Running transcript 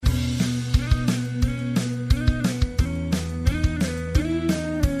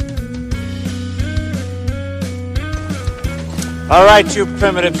All right, you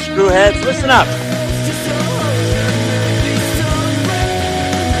primitive screwheads, listen up.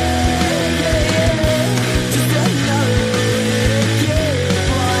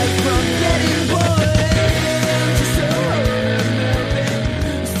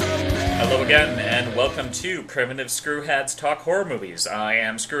 Hello again, and welcome to Primitive Screwheads Talk Horror Movies. I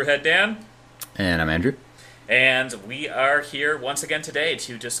am Screwhead Dan. And I'm Andrew. And we are here once again today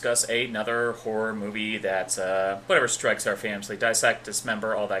to discuss another horror movie that, whatever strikes our fancy, dissect,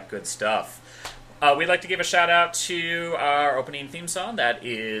 dismember, all that good stuff. We'd like to give a shout out to our opening theme song. That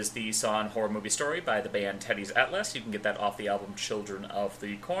is the song Horror Movie Story by the band Teddy's Atlas. You can get that off the album Children of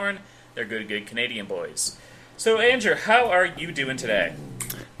the Corn. They're good Canadian boys. So, Andrew, how are you doing today?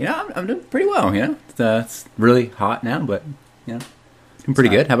 You know, I'm doing pretty well, you know. It's really hot now, but, you know, I'm pretty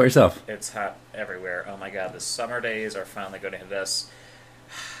good. How about yourself? It's hot everywhere. Oh my god, the summer days are finally going to hit us.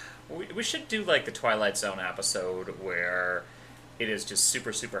 We should do like the Twilight Zone episode where it is just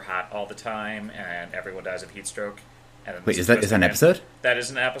super, super hot all the time and everyone dies of heat stroke. And then Wait, is that an episode? That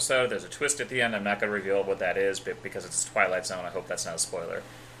is an episode. There's a twist at the end. I'm not going to reveal what that is, but because it's Twilight Zone, I hope that's not a spoiler.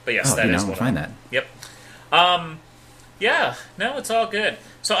 But yes, that is one. I'll find that. Yep. Yeah, no, it's all good.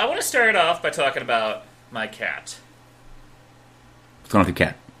 So I want to start off by talking about my cat. What's going on with your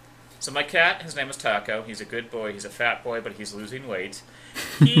cat? So my cat, his name is Taco. He's a good boy. He's a fat boy, but he's losing weight.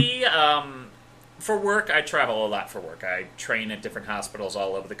 He, for work, I travel a lot for work. I train at different hospitals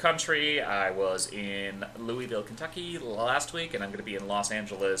all over the country. I was in Louisville, Kentucky last week, and I'm going to be in Los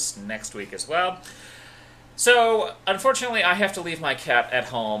Angeles next week as well. So, unfortunately, I have to leave my cat at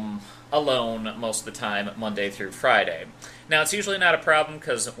home alone most of the time, Monday through Friday. Now, it's usually not a problem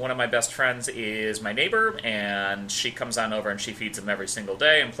because one of my best friends is my neighbor, and she comes on over and she feeds him every single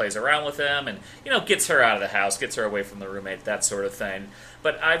day and plays around with him and, you know, gets her out of the house, gets her away from the roommate, that sort of thing.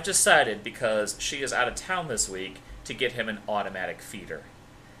 But I've decided, because she is out of town this week, to get him an automatic feeder.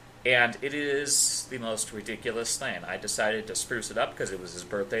 And it is the most ridiculous thing. I decided to spruce it up because it was his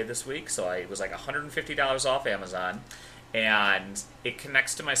birthday this week, so it was like $150 off Amazon, and it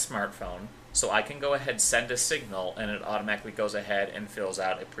connects to my smartphone, so I can go ahead, send a signal, and it automatically goes ahead and fills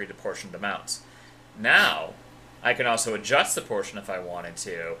out a pre-proportioned amount. Now, I can also adjust the portion if I wanted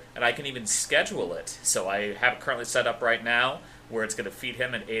to, and I can even schedule it. So I have it currently set up right now where it's going to feed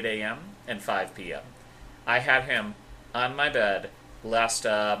him at 8 a.m. and 5 p.m. I had him on my bed last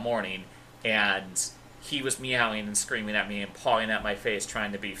morning, and he was meowing and screaming at me and pawing at my face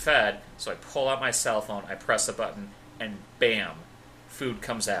trying to be fed. So I pull out my cell phone, I press a button, and bam, food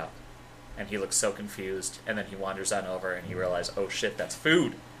comes out. And he looks so confused, and then he wanders on over and he realizes, oh shit, that's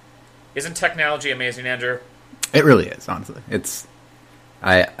food. Isn't technology amazing, Andrew? It really is, honestly. It's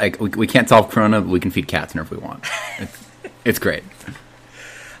we can't solve Corona, but we can feed cats whenever we want. It's great.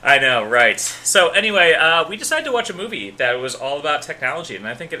 I know, right. So anyway, we decided to watch a movie that was all about technology, and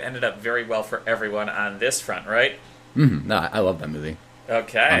I think it ended up very well for everyone on this front, right? Mm-hmm. No, I love that movie.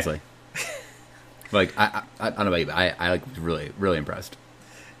 Okay. Honestly. Like, I don't know about you, but I was really, really impressed.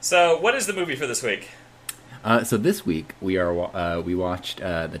 So, what is the movie for this week? So this week, we watched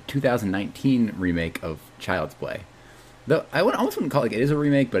the 2019 remake of Child's Play. Though I almost wouldn't call it, like, it is a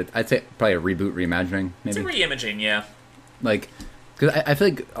remake, but I'd say probably a reboot, reimagining, maybe. It's a re-imaging, yeah. Like, because I feel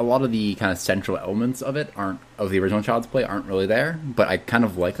like a lot of the kind of central elements of it of the original Child's Play aren't really there, but I kind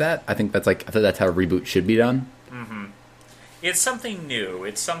of like that. I think that's how a reboot should be done. Mm-hmm. It's something new.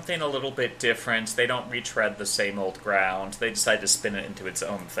 It's something a little bit different. They don't retread the same old ground. They decide to spin it into its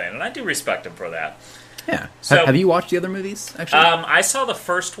own thing, and I do respect them for that. Yeah. So, have you watched the other movies, actually? I saw the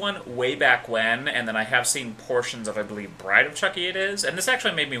first one way back when, and then I have seen portions of, I believe, Bride of Chucky it is, and this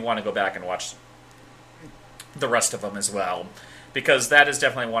actually made me want to go back and watch the rest of them as well, because that is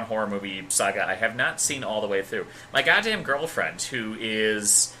definitely one horror movie saga I have not seen all the way through. My goddamn girlfriend, who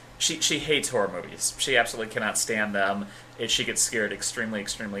is... She hates horror movies. She absolutely cannot stand them. She gets scared extremely,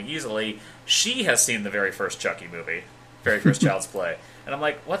 extremely easily. She has seen the very first Chucky movie. Very first Child's Play. And I'm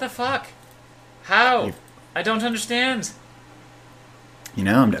like, what the fuck? How? I don't understand. You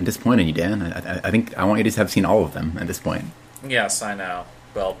know, I'm disappointed in you, Dan. I think I want you to have seen all of them at this point. Yes, I know.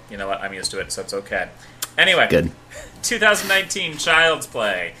 Well, you know what? I'm used to it, so it's okay. Anyway. Good. 2019 Child's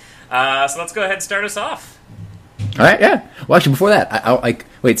Play. So let's go ahead and start us off. All right, yeah. Well, actually, before that,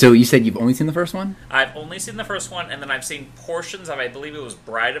 wait, so you said you've only seen the first one? I've only seen the first one, and then I've seen portions of, I believe it was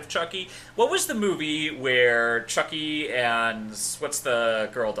Bride of Chucky. What was the movie where Chucky and, what's the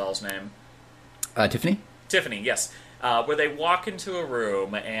girl doll's name? Tiffany? Tiffany, yes. Where they walk into a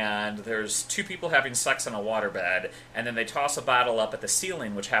room, and there's two people having sex on a waterbed, and then they toss a bottle up at the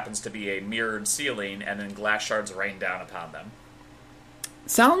ceiling, which happens to be a mirrored ceiling, and then glass shards rain down upon them.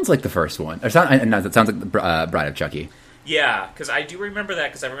 Sounds like the first one. No, it sounds like the Bride of Chucky. Yeah, because I do remember that,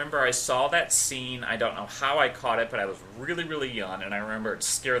 because I remember I saw that scene. I don't know how I caught it, but I was really, really young, and I remember it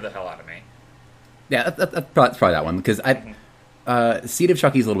scared the hell out of me. Yeah, that's probably that one, because Seed of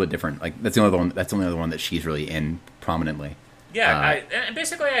Chucky is a little bit different. Like that's the only other one. That's the only other one that she's really in prominently. Yeah, and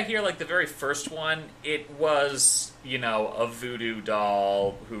basically I hear like the very first one, it was, a voodoo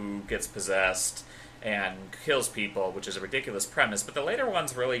doll who gets possessed and kills people, which is a ridiculous premise. But the later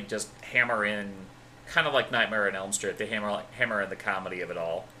ones really just hammer in, kind of like Nightmare on Elm Street. They hammer in the comedy of it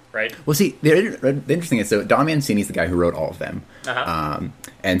all, right? Well, see, the interesting thing is, so Don Mancini's the guy who wrote all of them. Uh-huh.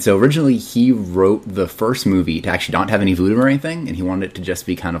 And so originally he wrote the first movie to actually not have any voodoo or anything, and he wanted it to just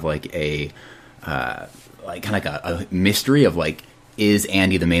be kind of like a mystery of like, is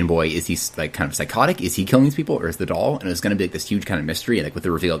Andy the main boy? Is he like kind of psychotic? Is he killing these people, or is the doll? And it was going to be like this huge kind of mystery, like with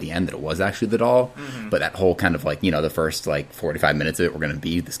the reveal at the end that it was actually the doll. Mm-hmm. But that whole kind of like the first like 45 minutes of it were going to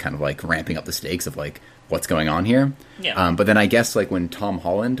be this kind of like ramping up the stakes of like what's going on here. Yeah. But then I guess like when Tom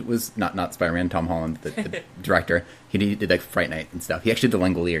Holland was not Spider-Man, Tom Holland, the director, he did like Fright Night and stuff. He actually did the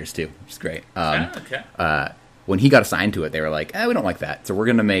Langoliers too, which is great. Okay. When he got assigned to it, they were like, we don't like that. So we're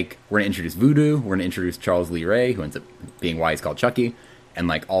going to introduce voodoo. We're going to introduce Charles Lee Ray, who ends up being why he's called Chucky. And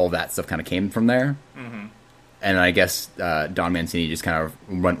like all of that stuff kind of came from there. Mm-hmm. And I guess Don Mancini just kind of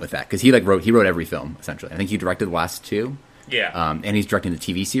went with that. Because he wrote every film, essentially. I think he directed the last two. Yeah. And he's directing the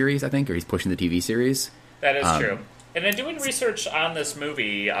TV series, I think, or he's pushing the TV series. That is true. And then doing research on this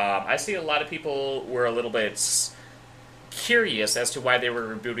movie, I see a lot of people were a little bit curious as to why they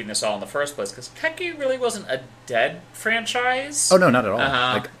were rebooting this all in the first place, because Chucky really wasn't a dead franchise. Oh no, not at all.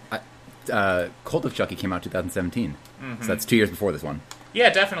 Uh-huh. Cult of Chucky came out 2017, so that's 2 years before this one. Yeah,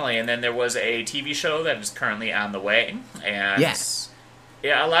 definitely. And then there was a TV show that is currently on the way, and yes,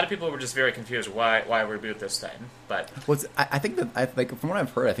 a lot of people were just very confused why reboot this thing. But I think that from what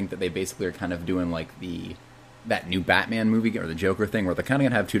I've heard, I think that they basically are kind of doing like that new Batman movie or the Joker thing, where they're kind of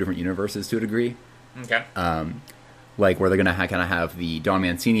gonna have two different universes to a degree. Okay. Like where they're gonna kind of have the Don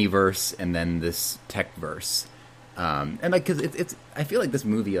Mancini verse and then this tech verse, and like because it's I feel like this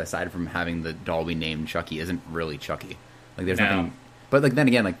movie, aside from having the doll we named Chucky, isn't really Chucky. Like there's nothing, but like then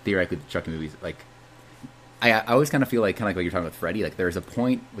again, like theoretically, the Chucky movies, like I always kind of feel like what you're talking with Freddy. Like there's a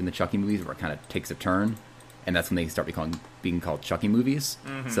point in the Chucky movies where it kind of takes a turn, and that's when they start being called Chucky movies.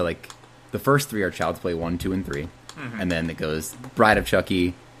 Mm-hmm. So like the first three are Child's Play 1, 2, and 3, mm-hmm. and then it goes Bride of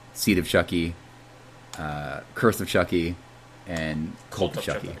Chucky, Seed of Chucky, Curse of Chucky, and Cult of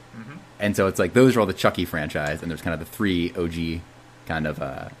Chucky. Mm-hmm. And so it's like those are all the Chucky franchise, and there's kind of the 3 OG kind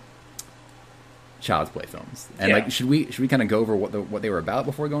of Child's Play films. And like, should we kind of go over what they were about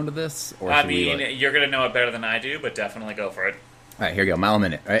before we go into this? Or I mean, you're gonna know it better than I do, but definitely go for it. All right, here we go. Mile a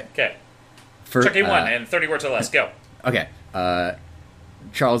minute, right? Okay. Chucky 1 and 30 words or less. Go. Okay.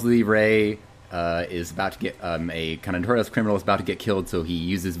 Charles Lee Ray is about to get a kind of notorious criminal is about to get killed, so he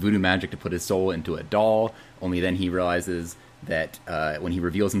uses voodoo magic to put his soul into a doll. Only then he realizes that when he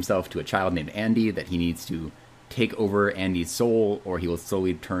reveals himself to a child named Andy, that he needs to take over Andy's soul, or he will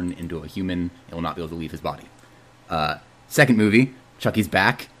slowly turn into a human and will not be able to leave his body. Second movie, Chucky's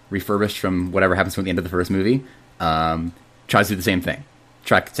back, refurbished from whatever happens from the end of the first movie. Tries to do the same thing.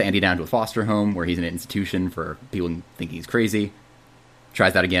 Tracks Andy down to a foster home where he's in an institution for people thinking he's crazy.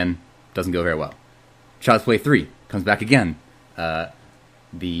 Tries that again. Doesn't go very well. Child's Play 3 comes back again.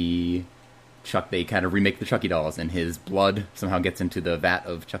 They kind of remake the Chucky dolls, and his blood somehow gets into the vat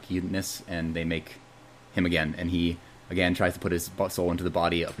of Chucky-ness, and they make him again. And he, again, tries to put his soul into the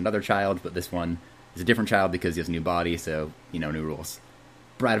body of another child, but this one is a different child because he has a new body, so, new rules.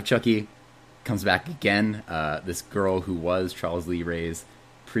 Bride of Chucky comes back again. This girl who was Charles Lee Ray's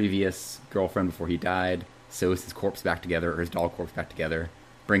previous girlfriend before he died sews his corpse back together, or his doll corpse back together,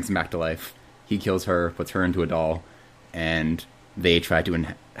 brings him back to life. He kills her, puts her into a doll, and they try to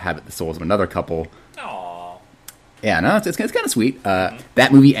inhabit the souls of another couple. Aww. Yeah, no, it's kind of sweet.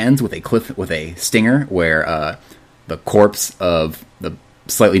 That movie ends with a stinger where the corpse of the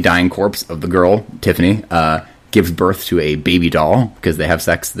slightly dying corpse of the girl, Tiffany, gives birth to a baby doll because they have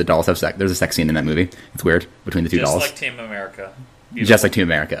sex. The dolls have sex. There's a sex scene in that movie. It's weird between the two dolls. Just like Team America. Beautiful. Just like Team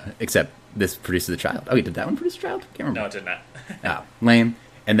America, except this produces a child. Oh, wait, did that one produce a child? Can't remember. No, it did not. Oh, lame.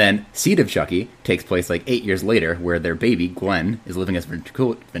 And then Seed of Chucky takes place like 8 years later, where their baby, Glenn, is living as a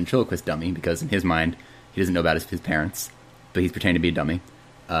ventriloquist dummy because in his mind, he doesn't know about his parents, but he's pretending to be a dummy.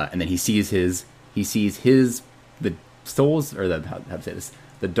 And then he sees the souls, or how to say this,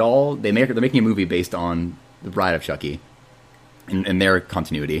 the doll. They're making a movie based on the Bride of Chucky, in their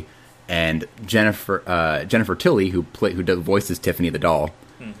continuity. And Jennifer Tilly, who voices Tiffany the doll,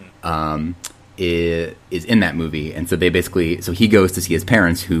 mm-hmm. Is in that movie, and so he goes to see his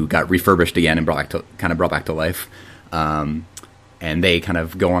parents who got refurbished again and brought back to life. And they kind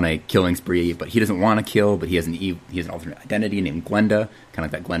of go on a killing spree, but he doesn't want to kill, but he has an alternate identity named Glenda, kind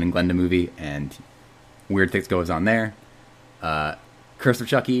of like that Glenn and Glenda movie, and weird things goes on there. Curse of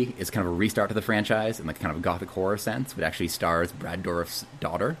Chucky is kind of a restart to the franchise in like kind of a gothic horror sense. It actually stars Brad Dourif's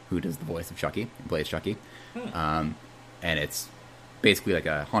daughter, who does the voice of Chucky, and plays Chucky. And it's basically like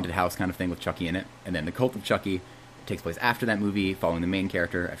a haunted house kind of thing with Chucky in it. And then the Cult of Chucky takes place after that movie, following the main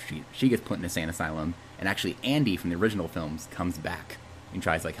character after she gets put in a insane asylum. And actually Andy from the original films comes back and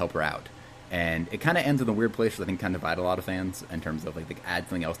tries to like help her out. And it kind of ends in a weird place, which I think kind of divide a lot of fans in terms of like they add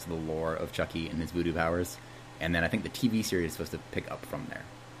something else to the lore of Chucky and his voodoo powers. And then I think the TV series is supposed to pick up from there.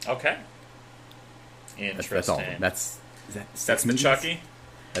 Okay. Interesting. That's all. That's the movies? Chucky?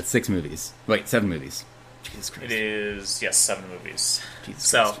 That's 6 movies. Wait, 7 movies. Jesus Christ. It is, yes, 7 movies. Jesus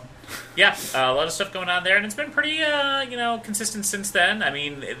So, Christ. yeah, a lot of stuff going on there, and it's been pretty, consistent since then. I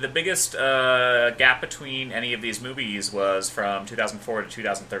mean, the biggest gap between any of these movies was from 2004 to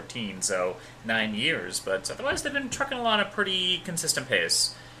 2013, so 9 years. But otherwise, they've been trucking along at a pretty consistent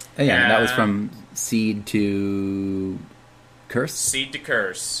pace. Yeah, and that was from Seed to Curse? Seed to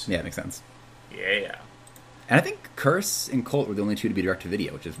Curse. Yeah, makes sense. Yeah. And I think Curse and Cult were the only 2 to be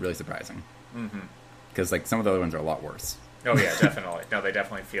direct-to-video, which is really surprising. Because like some of the other ones are a lot worse. Oh, yeah, definitely. No, they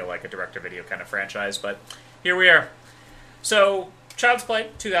definitely feel like a direct-to-video kind of franchise, but here we are. So, Child's Play,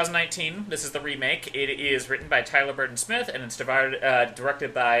 2019. This is the remake. It is written by Tyler Burton Smith, and it's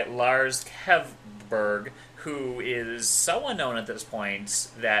directed by Lars Kevberg, who is so unknown at this point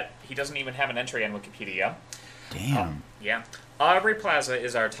that he doesn't even have an entry on Wikipedia. Damn. Yeah. Aubrey Plaza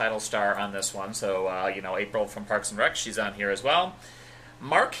is our title star on this one, so, April from Parks and Rec, she's on here as well.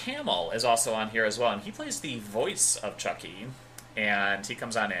 Mark Hamill is also on here as well, and he plays the voice of Chucky, and he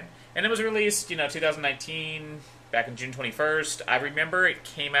comes on in. And it was released, 2019, back in June 21st. I remember it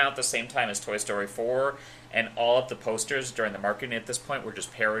came out the same time as Toy Story 4, and all of the posters during the marketing at this point were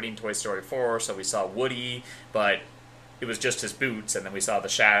just parodying Toy Story 4, so we saw Woody, but it was just his boots, and then we saw the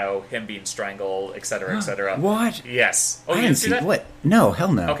shadow, him being strangled, etc., etc. What? Yes. Oh, I you didn't see see that? what? No,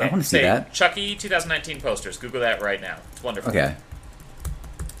 hell no. Okay. I want to see that. Chucky 2019 posters. Google that right now. It's wonderful. Okay.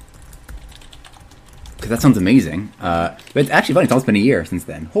 Because that sounds amazing. But it's actually funny. It's almost been a year since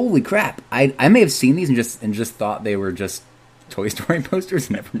then. Holy crap! I may have seen these and just thought they were just Toy Story posters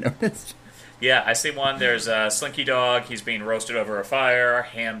and never noticed. Yeah, I see one. There's Slinky Dog. He's being roasted over a fire.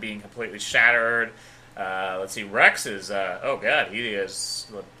 Ham being completely shattered. Let's see. Rex is. Oh god, he is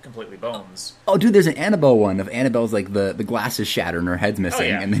completely bones. Oh, dude, there's an Annabelle one of Annabelle's like the glass is shattered and her head's missing,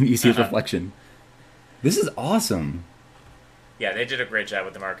 yeah. and then you see his reflection. This is awesome. Yeah, they did a great job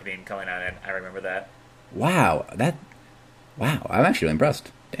with the marketing coming on it. I remember that. Wow, I'm actually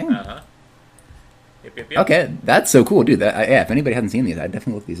impressed. Damn. Yep. Okay, that's so cool, dude. If anybody hasn't seen these, I'd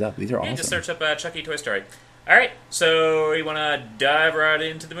definitely look these up. These are awesome. Just search up Chucky Toy Story. All right, so you want to dive right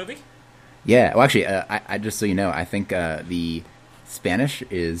into the movie? Yeah. Well, actually, I just so you know, I think the Spanish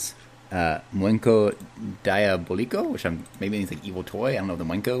is Muñeco Diabólico, which maybe means like evil toy. I don't know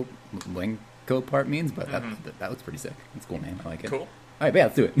what the Muñeco part means, but that looks pretty sick. It's a cool name. I like it. Cool. All right, yeah,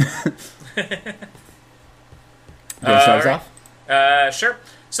 let's do it. You want to start us off? Sure.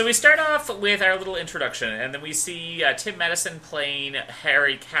 So we start off with our little introduction, and then we see Tim Madison playing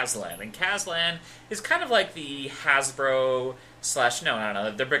Harry Kaslan. And Kaslan is kind of like the Hasbro /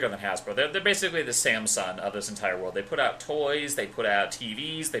 no, they're bigger than Hasbro. They're basically the Samsung of this entire world. They put out toys, they put out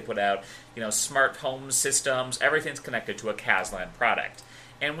TVs, they put out smart home systems. Everything's connected to a Kaslan product.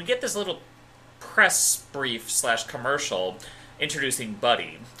 And we get this little press brief / commercial introducing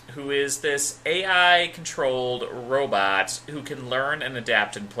Buddy, who is this AI-controlled robot who can learn and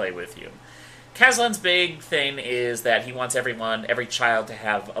adapt and play with you. Kaslan's big thing is that he wants every child to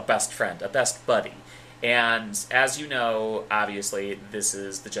have a best friend, a best buddy. And as you know, obviously, this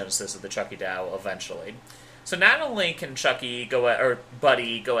is the genesis of the Chucky doll eventually. So not only can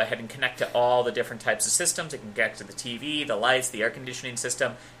Buddy go ahead and connect to all the different types of systems, it can connect to the TV, the lights, the air conditioning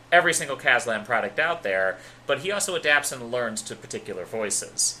system, every single Kaslan product out there, but he also adapts and learns to particular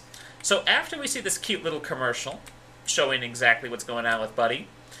voices. So after we see this cute little commercial showing exactly what's going on with Buddy,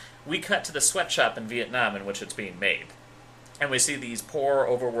 we cut to the sweatshop in Vietnam in which it's being made. And we see these poor,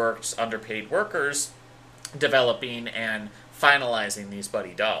 overworked, underpaid workers developing and finalizing these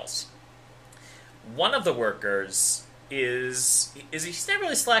Buddy dolls. One of the workers he's not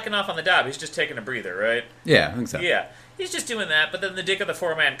really slacking off on the job, he's just taking a breather, right? Yeah, I think so. Yeah. He's just doing that, but then the dick of the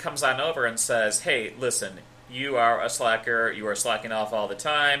foreman comes on over and says, hey, listen, you are a slacker, you are slacking off all the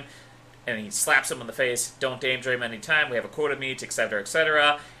time, and he slaps him in the face, don't danger him any time, we have a quota meet, etc.,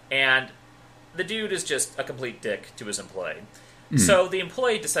 etc., and the dude is just a complete dick to his employee. So the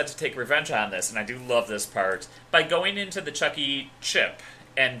employee decides to take revenge on this, and I do love this part, by going into the Chucky chip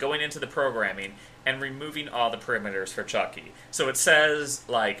and going into the programming and removing all the perimeters for Chucky. So it says,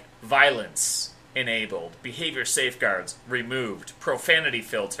 like, violence enabled, behavior safeguards removed, profanity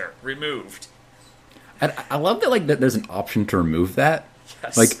filter removed. I love that, like, that there's an option to remove that.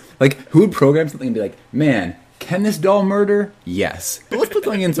 Yes. Like who would program something and be like, man, can this doll murder? Yes. But let's put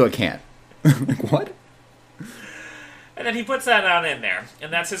something in so it can't. Like, what? And then he puts that on in there,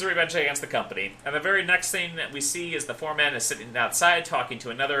 and that's his revenge against the company. And the very next thing that we see is the foreman is sitting outside talking to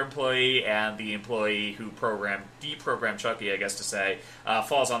another employee, and the employee who deprogrammed Chucky, I guess to say,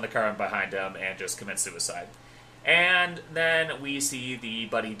 falls on the car behind him and just commits suicide. And then we see the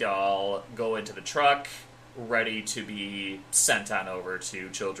Buddy doll go into the truck, ready to be sent on over to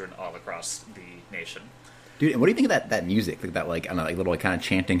children all across the nation. Dude, what do you think of that music? Like that, like, I don't know, like little, like, kind of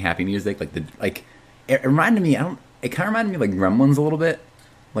chanting happy music? It reminded me, it kind of reminded me of, like, Gremlins a little bit.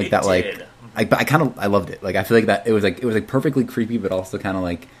 Like It that, did. I loved it. Like, I feel like that, it was perfectly creepy, but also kind of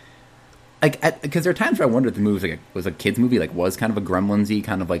like, because there are times where I wonder if the movie was a kid's movie, like, was kind of a Gremlins-y,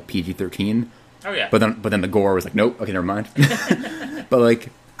 kind of like PG-13. Oh, yeah. But then the gore was like, nope, okay, never mind. But, like,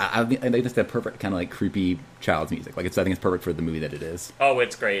 I think just that perfect kind of, like, creepy child's music. Like, I think it's perfect for the movie that it is. Oh,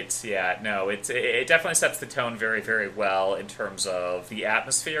 it's great. Yeah, no, it definitely sets the tone very, very well in terms of the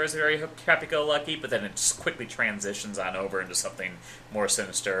atmosphere is very happy-go-lucky, but then it just quickly transitions on over into something more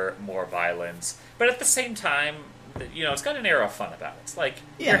sinister, more violent. But at the same time, you know, it's got an air of fun about it. It's like,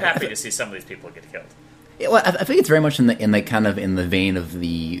 you're happy to see some of these people get killed. Yeah, well, I think it's very much in the vein of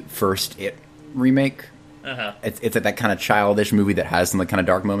the first It remake. Uh-huh. It's that kind of childish movie that has some, like, kind of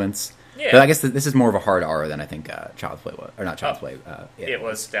dark moments. Yeah. But I guess this is more of a hard R than I think Child's Play was, or not Child's Play. It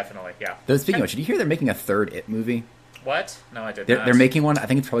was definitely, yeah. Though, speaking of which, did you hear they're making a third It movie? What? No, I did not. They're making one. I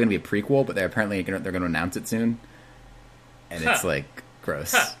think it's probably going to be a prequel, but they're apparently they're going to announce it soon. And it's like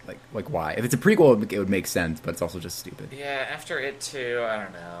gross. Like why? If it's a prequel, it would make sense, but it's also just stupid. Yeah, after It 2, I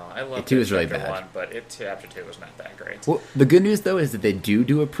don't know. I love It 2 is really after bad. 1, but It 2 after 2 was not that great. Well, the good news though is that they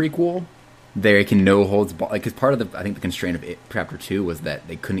do a prequel. They can no holds barred, like, because part of I think the constraint of It Chapter 2 was that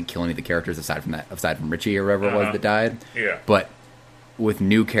they couldn't kill any of the characters aside from Richie or whoever it was that died. Yeah. But with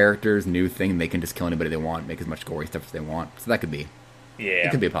new characters, new thing, they can just kill anybody they want, make as much gory stuff as they want. So that could be, Yeah.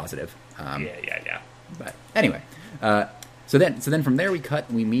 it could be a positive. Yeah. But anyway, so then from there we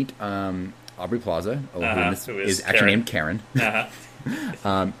meet Aubrey Plaza, who is actually named Karen.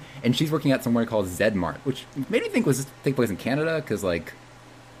 Uh-huh. And she's working at somewhere called Zed Mart, which made me think take place in Canada, because, like,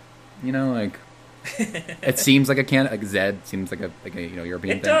 you know, like, it seems like Zed seems like a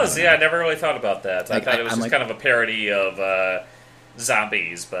European It thing. does, yeah. I never really thought about that. Like, I thought it was I'm just like- kind of a parody of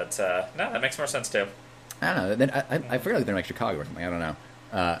zombies, but no, that makes more sense too. I don't know. Then I figured like they're in, like, Chicago or something. I don't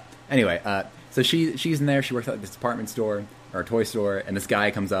know. Anyway, so she's in there. She works at this department store or a toy store, and this guy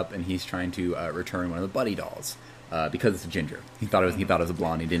comes up and he's trying to return one of the Buddy dolls because it's a ginger. He thought it was a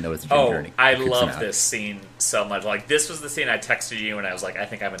blonde. He didn't know it was a ginger. Oh, and he I creeps him love out. this scene so much. Like, this was the scene I texted you, and I was like, I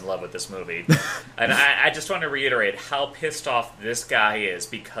think I'm in love with this movie. And I just want to reiterate how pissed off this guy is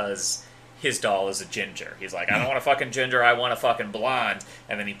because his doll is a ginger. He's like, I don't want a fucking ginger, I want a fucking blonde.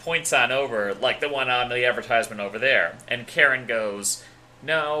 And then he points on over, like the one on the advertisement over there. And Karen goes,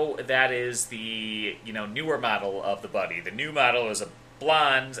 no, that is the, newer model of the Buddy. The new model is a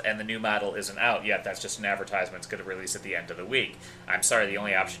blonde, and the new model isn't out yet. That's just an advertisement. It's going to release at the end of the week. I'm sorry, the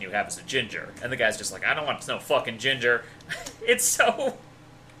only option you have is a ginger. And the guy's just like, I don't want no fucking ginger. It's so...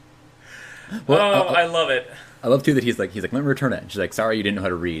 Well, I love it. I love too that he's like, let me return it. And she's like, sorry, you didn't know how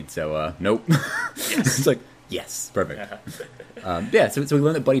to read, so nope. It's like, yes, perfect. Yeah, so we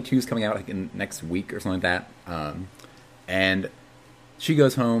learned that Buddy 2 is coming out like in next week or something like that. And she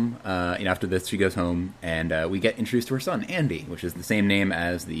goes home. After this, she goes home, and we get introduced to her son, Andy, which is the same name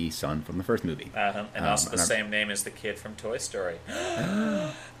as the son from the first movie, And also the same name as the kid from Toy Story.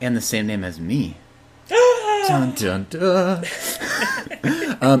 and the same name as me. Dun dun dun.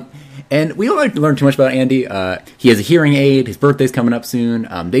 And we don't learn too much about Andy. He has a hearing aid. His birthday's coming up soon.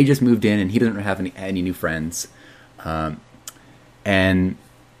 They just moved in, and he doesn't have any new friends. And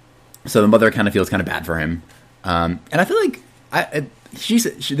so the mother kind of feels kind of bad for him. And I feel like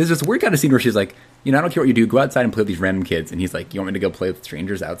there's this weird kind of scene where she's like, I don't care what you do, go outside and play with these random kids. And he's like, you want me to go play with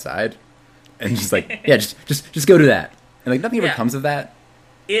strangers outside? And she's like, yeah, just go do that. And like nothing ever comes of that.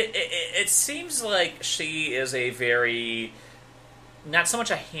 It seems like she is a very, not so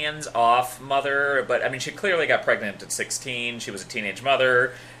much a hands-off mother, but I mean, she clearly got pregnant at 16. She was a teenage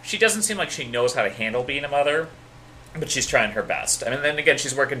mother. She doesn't seem like she knows how to handle being a mother, but she's trying her best. I mean, then again,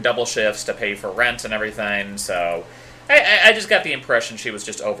 she's working double shifts to pay for rent and everything, so I just got the impression she was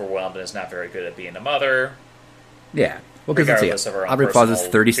just overwhelmed and is not very good at being a mother. Yeah. Well, because regardless of her own Aubrey Plaza's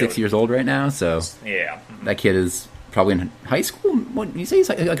personal 36 feelings. years old right now, so Yeah. that kid is probably in high school. What you say? He's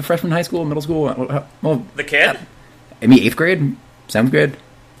like a freshman in high school, middle school. Well, The kid? I mean, 8th grade, 7th grade.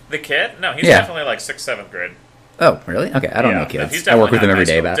 The kid? No, he's Yeah. definitely like 6th, 7th grade. Oh, really? Okay, I don't know No, kids. he's I work definitely with them not in every high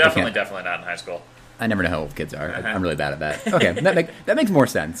day, school. but Definitely not in high school. I never know how old kids are. Uh-huh. I'm really bad at that. Okay, that makes more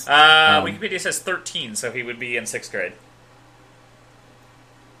sense. Wikipedia says 13, so he would be in 6th grade.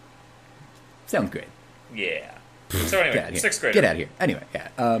 Sounds great. Yeah. So anyway, 6th grade. Get out of here. Anyway,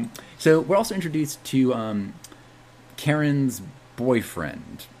 yeah. So we're also introduced to Karen's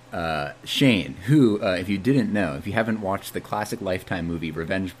boyfriend, Shane, who, if you didn't know, if you haven't watched the classic Lifetime movie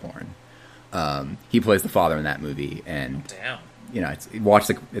Revenge Porn, he plays the father in that movie, and Damn. you know, it's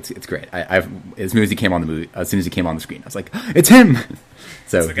great. As soon as he came on the screen, I was like, it's him.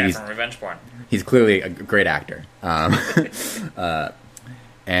 So It's the guy from Revenge Porn. he's clearly a great actor.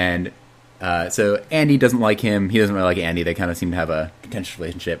 So Andy doesn't like him. He doesn't really like Andy. They kind of seem to have a contentious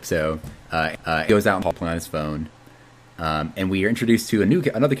relationship. So he goes out and playing on his phone. And we are introduced to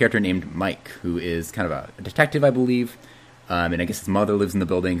another character named Mike, who is kind of a detective, I believe. And I guess his mother lives in the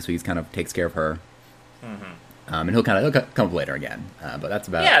building, so he's kind of takes care of her. Mm-hmm. And he'll come up later again. But that's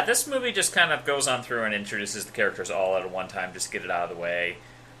about Yeah, this movie just kind of goes on through and introduces the characters all at one time, just to get it out of the way.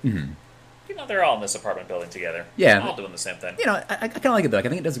 Mm-hmm. You know, they're all in this apartment building together. Yeah. All doing the same thing. You know, I kind of like it, though. Like, I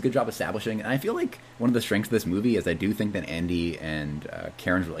think it does a good job establishing, and I feel like one of the strengths of this movie is I do think that Andy and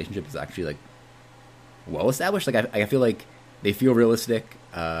Karen's relationship is actually, like, well established. Like, I feel like they feel realistic,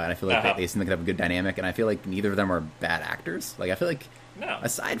 and I feel like they seem like they have a good dynamic, and I feel like neither of them are bad actors. Like, I feel like,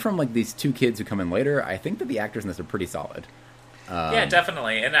 aside from, like, these two kids who come in later, I think that the actors in this are pretty solid. Yeah,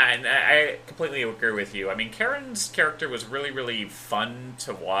 definitely, and I completely agree with you. I mean, Karen's character was really, really fun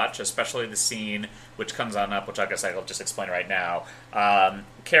to watch, especially the scene which comes on up, which I guess I'll just explain right now.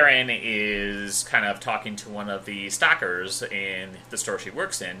 Karen is kind of talking to one of the stockers in the store she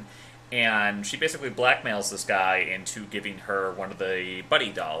works in, and she basically blackmails this guy into giving her one of the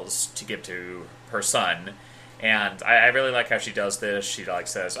Buddy dolls to give to her son. And I really like how she does this. She like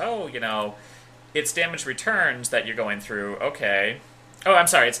says, "Oh, you know, it's damaged returns that you're going through. Okay. Oh, I'm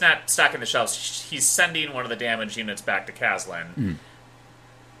sorry. It's not stocking the shelves. He's sending one of the damaged units back to Caslin." Mm.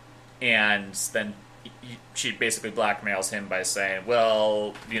 And then she basically blackmails him by saying,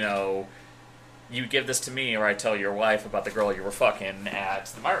 "Well, you know, you give this to me or I tell your wife about the girl you were fucking at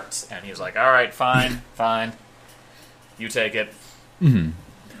the mart." And he's like, "All right, fine, fine. You take it." Mm-hmm.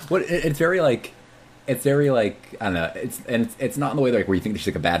 Well, it's very like, I don't know. It's not in the way like where you think she's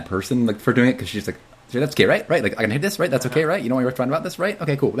like a bad person like for doing it, because she's like, "That's okay, right? Right? Like I can hit this, right? That's okay, right? You don't want to find about this, right?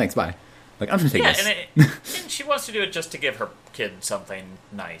 Okay, cool. Thanks, bye." Like I'm just gonna take this. And she wants to do it just to give her kid something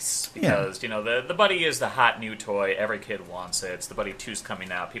nice because you know the Buddy is the hot new toy. Every kid wants it. It's the Buddy 2's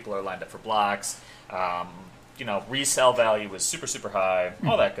coming out. People are lined up for blocks. You know, resale value is super, super high.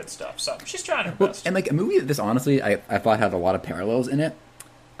 All that good stuff. So she's trying her best. And like a movie that this honestly, I thought had a lot of parallels in it.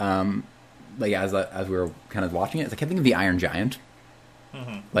 Like as we were kind of watching it, it's like I think of The Iron Giant.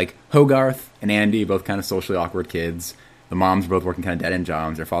 Mm-hmm. Like Hogarth and Andy, both kind of socially awkward kids. The moms are both working kind of dead end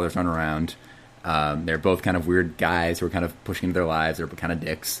jobs. Their fathers run around. They're both kind of weird guys who are kind of pushing into their lives. They're kind of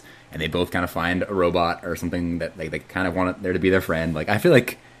dicks, and they both kind of find a robot or something that they kind of want there to be their friend. Like I feel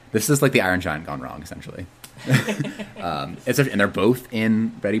like this is like The Iron Giant gone wrong, essentially. And they're both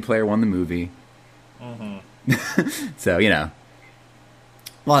in Ready Player One, the movie. Mm-hmm. So you know,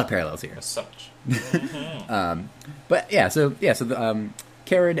 a lot of parallels here. As such. But so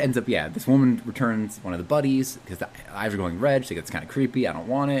Karen ends up, this woman returns one of the buddies because the eyes are going red. She gets kind of creepy. I don't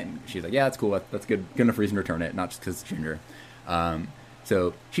want it. And she's like, yeah, that's cool. That's good enough reason to return it, not just because it's ginger.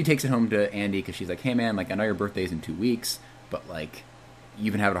 So she takes it home to Andy because she's like, hey, man, like, I know your birthday's in 2 weeks, but, like,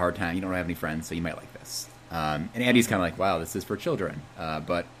 you've been having a hard time. You don't have any friends, so you might like this. And Andy's kind of like, wow, this is for children,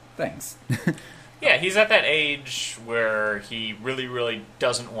 but thanks. Yeah, he's at that age where he really, really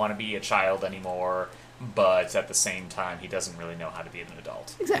doesn't want to be a child anymore, but at the same time, he doesn't really know how to be an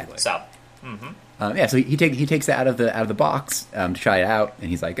adult. Exactly. So, so he takes it out of the box to try it out, and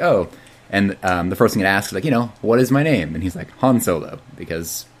he's like, oh, and the first thing it asks is like, you know, what is my name? And he's like, Han Solo,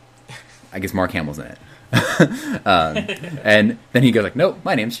 because I guess Mark Hamill's in it. And then he goes like, nope,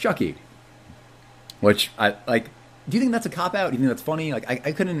 my name's Chucky, which I like. Do you think that's a cop-out? Do you think that's funny? Like,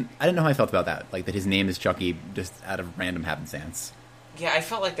 I didn't know how I felt about that. Like, that his name is Chucky just out of random happenstance. Yeah, I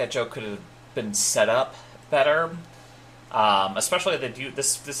felt like that joke could have been set up better. Especially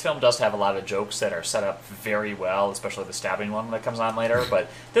this film does have a lot of jokes that are set up very well, especially the stabbing one that comes on later, but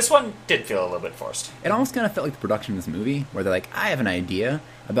this one did feel a little bit forced. It almost kind of felt like the production of this movie, where they're like, I have an idea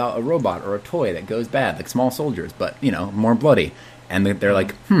about a robot or a toy that goes bad, like small soldiers, but, you know, more bloody. And they're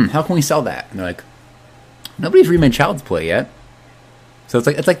like, how can we sell that? And they're like, Nobody's remade Child's Play yet. So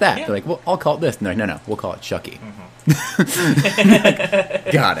it's like that. Yeah. They're like, well, I'll call it this. And they're like, no, we'll call it Chucky.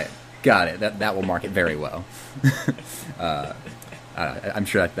 Got it. That will market very well. I'm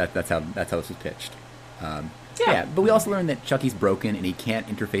sure that's how this was pitched. Yeah, but we also learned that Chucky's broken and he can't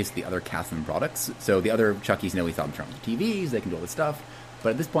interface with the other Catherine products. So the other Chuckies know he's on the TVs, they can do all this stuff.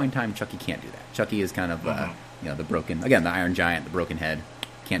 But at this point in time, Chucky can't do that. Chucky is kind of, the broken, again, the Iron Giant, the broken head,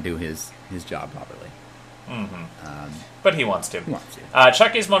 can't do his job properly. But he wants to.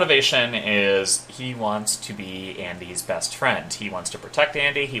 Chucky's motivation is he wants to be Andy's best friend. He wants to protect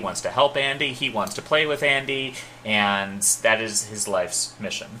Andy. He wants to help Andy. He wants to play with Andy. And that is his life's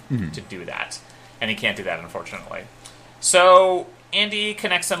mission, to do that. And he can't do that, unfortunately. So Andy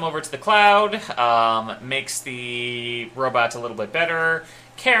connects him over to the cloud, makes the robot a little bit better.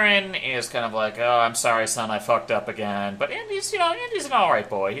 Karen is kind of like, oh, I'm sorry, son, I fucked up again. But Andy's an all right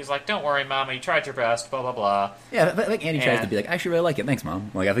boy. He's like, don't worry, Mama, you tried your best, blah, blah, blah. Yeah, like Andy tries to be like, I actually really like it. Thanks,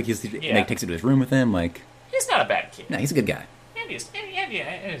 Mom. Like, I think he takes it to his room with him. Like, he's not a bad kid. No, he's a good guy. Andy's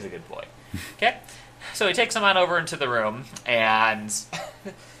a good boy. Okay? So he takes him on over into the room, and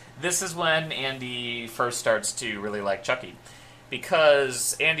this is when Andy first starts to really like Chucky.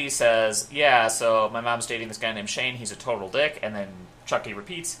 Because Andy says, yeah, so my mom's dating this guy named Shane, he's a total dick, and then Chucky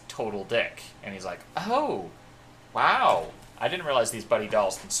repeats, total dick. And he's like, oh, wow, I didn't realize these buddy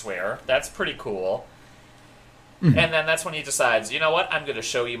dolls can swear. That's pretty cool. And then that's when he decides, you know what, I'm going to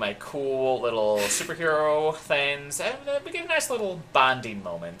show you my cool little superhero things. And we get a nice little bonding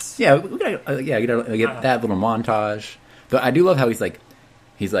moment. Yeah, we gotta get that little montage. But I do love how he's like,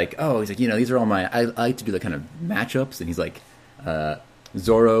 these are all my, I like to do the kind of matchups, and he's like,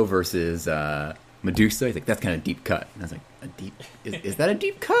 Zorro versus Medusa. He's like, that's kind of deep cut. And I was like, is that a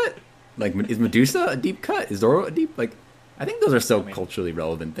deep cut? Like, is Medusa a deep cut? Is Zorro a deep, like, I think those are culturally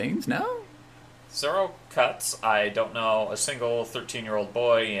relevant things, no? Zorro cuts. I don't know a single 13-year-old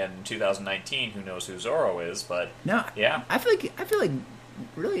boy in 2019 who knows who Zorro is, but no, yeah. I feel like,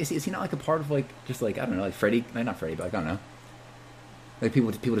 really, is he not like a part of, like, just like, I don't know, like Freddy, not Freddy, but like, I don't know. Like,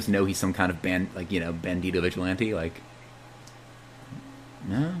 people just know he's some kind of bandito vigilante, like,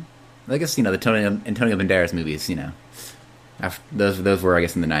 no? I guess, the Antonio Banderas movies, those were, I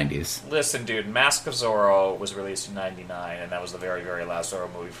guess, in the 90s. Listen, dude, Mask of Zorro was released in 99, and that was the very, very last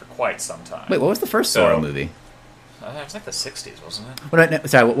Zorro movie for quite some time. Wait, what was the first Zorro movie? It was like the 60s, wasn't it?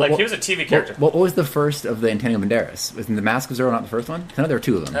 He was a TV character. What was the first of the Antonio Banderas? Was the Mask of Zorro not the first one? I know there were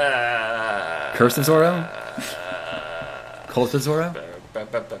two of them. Curse of Zorro? Cult of Zorro?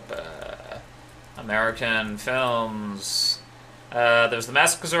 American films. There was The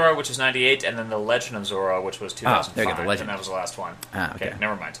Mask of Zorro, which was 98, and then The Legend of Zorro, which was 2005. There you go, The Legend. And that was the last one. Okay.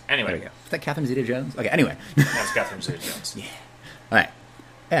 Never mind. Anyway. There we go. Is that Catherine Zeta-Jones? Okay, anyway. That was Catherine Zeta-Jones. Yeah. All right.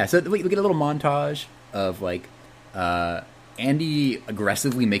 Yeah, so we get a little montage of, like, Andy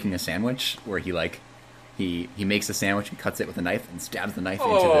aggressively making a sandwich, where he makes a sandwich and cuts it with a knife and stabs the knife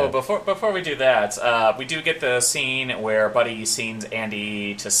into the... Before we do that, we do get the scene where Buddy sings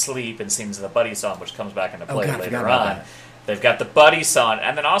Andy to sleep and sings the Buddy song, which comes back into play later on. They've got the Buddy song,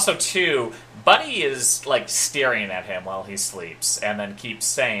 and then also, too, Buddy is, like, staring at him while he sleeps, and then keeps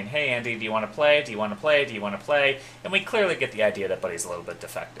saying, hey, Andy, do you want to play? Do you want to play? Do you want to play? And we clearly get the idea that Buddy's a little bit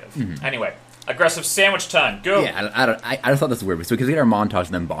defective. Anyway, aggressive sandwich time, go! Yeah, I just thought this was weird, because we get our montage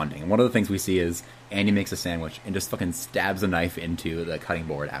of them bonding, and one of the things we see is Andy makes a sandwich and just fucking stabs a knife into the cutting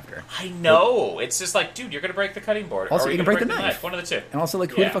board after. I know! It's just like, dude, you're going to break the cutting board. Also, or you can break the knife. One of the two. And also,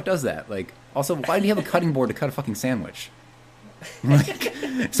 like, who the fuck does that? Like, also, why do you have a cutting board to cut a fucking sandwich? Like,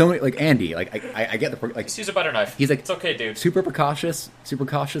 like Andy, like I get the like. Just use a butter knife. He's like, it's okay, dude. Super cautious with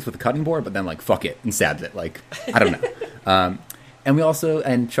the cutting board, but then like fuck it and stabs it. Like I don't know. And we also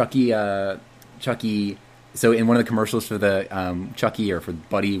Chucky. So in one of the commercials for the Chucky or for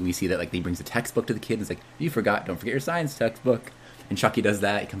Buddy, we see that like he brings a textbook to the kid. And it's like, don't forget your science textbook. And Chucky does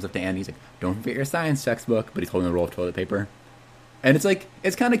that. He comes up to Andy. He's like, don't forget your science textbook. But he's holding a roll of toilet paper. And it's like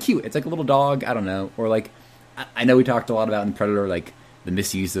it's kind of cute. It's like a little dog. I don't know, or like. I know we talked a lot about in Predator, like the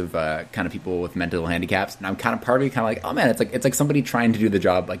misuse of kind of people with mental handicaps, and I'm kind of partly kind of like, oh man, it's like somebody trying to do the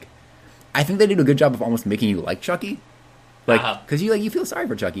job. Like, I think they did a good job of almost making you like Chucky, like because you feel sorry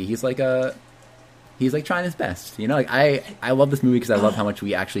for Chucky. He's like trying his best, Like I love this movie because I love how much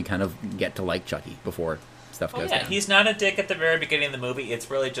we actually kind of get to like Chucky before stuff goes down. He's not a dick at the very beginning of the movie.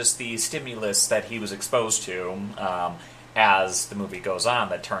 It's really just the stimulus that he was exposed to as the movie goes on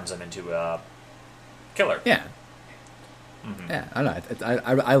that turns him into a killer. Yeah. Yeah, I don't know.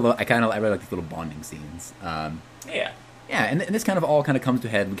 I really like these little bonding scenes. Yeah, and this kind of all kind of comes to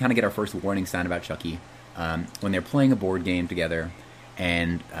a head. We kind of get our first warning sign about Chucky when they're playing a board game together,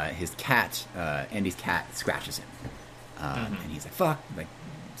 and his cat, Andy's cat, scratches him. And he's like, fuck, like,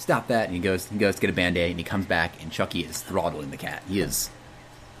 stop that. And he goes to get a Band-Aid, and he comes back, and Chucky is throttling the cat. He is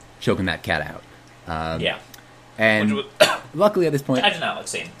choking that cat out. And luckily at this point... I did not like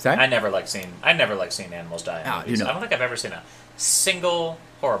seeing... Sorry? I never like seeing animals die in movies. I don't think I've ever seen a single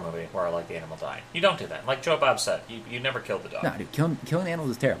horror movie where I like the animal dying. You don't do that. Like Joe Bob said, you never killed the dog. No, dude, killing animals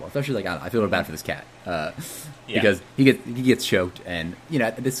is terrible. Especially, like, I feel bad for this cat. Because he gets choked, and, you know,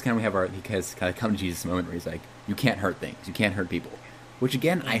 at this kind of we have he has kind of come to Jesus moment where he's like, you can't hurt things. You can't hurt people. Which,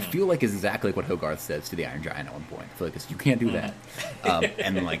 again, I feel like is exactly like what Hogarth says to the Iron Giant at one point. I feel like you can't do that.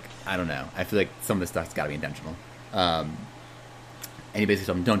 And, like, I don't know. I feel like some of this stuff's got to be intentional. And he basically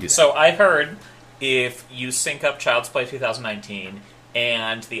told him, don't do that. So I heard if you sync up Child's Play 2019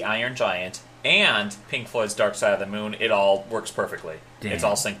 and the Iron Giant and Pink Floyd's Dark Side of the Moon, it all works perfectly. Damn. It's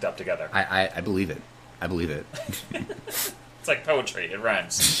all synced up together. I believe it. I believe it. It's like poetry. It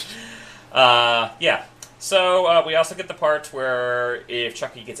rhymes. Yeah. So we also get the part where if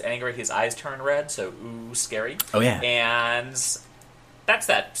Chucky gets angry, his eyes turn red. So ooh, scary. Oh yeah. And that's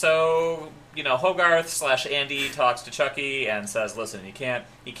that. So you know, Hogarth / Andy talks to Chucky and says, "Listen, you can't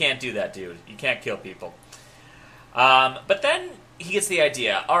do that, dude. You can't kill people." But then he gets the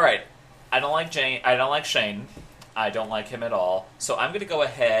idea. All right, I don't like Shane. I don't like him at all. So I'm going to go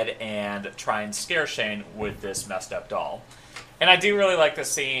ahead and try and scare Shane with this messed up doll. And I do really like this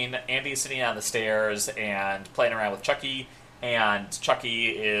scene. Andy's sitting on the stairs and playing around with Chucky, and Chucky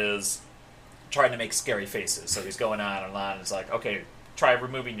is trying to make scary faces. So he's going on and on, and it's like, okay, try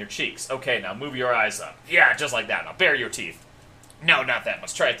removing your cheeks. Okay, now move your eyes up. Yeah, just like that. Now bare your teeth. No, not that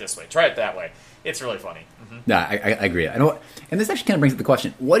much. Try it this way. Try it that way. It's really funny. Mm-hmm. No, I agree. I know, and this actually kind of brings up the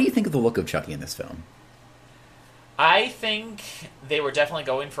question: what do you think of the look of Chucky in this film? I think they were definitely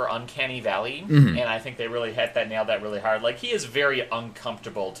going for Uncanny Valley, and I think they really nailed that really hard. Like, he is very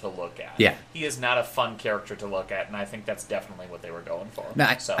uncomfortable to look at. Yeah. He is not a fun character to look at, and I think that's definitely what they were going for. No,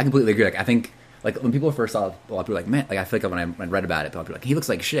 I completely agree. Like, I think, like, when people first saw it, a lot of people were like, man, like, I feel like when I read about it, people were like, he looks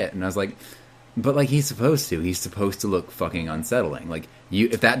like shit, and I was like, but, like, he's supposed to look fucking unsettling. Like,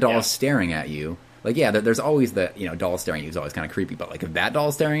 if that doll is staring at you, like, yeah, there's always the, you know, doll staring at you is always kind of creepy, but, like, if that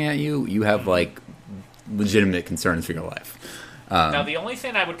doll's staring at you, you have, like, legitimate concerns for your life. Now, the only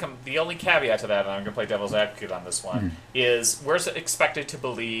caveat to that, and I'm going to play devil's advocate on this one, is we're expected to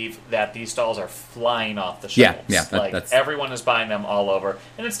believe that these dolls are flying off the shelves. Yeah, everyone is buying them all over,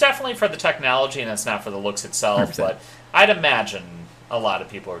 and it's definitely for the technology, and it's not for the looks itself. 100%. But I'd imagine a lot of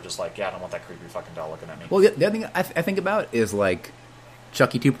people are just like, yeah, I don't want that creepy fucking doll looking at me. Well, the other thing I think about is like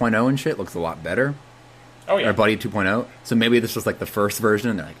Chucky 2.0 and shit looks a lot better. Oh, yeah. Or Buddy 2.0. So maybe this was like the first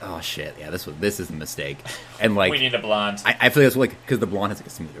version, and they're like, "Oh shit, yeah, this is a mistake." And like, we need a blonde. I feel like it's like because the blonde has like a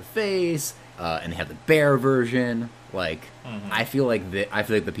smoother face, and they have the bear version. Like, I feel like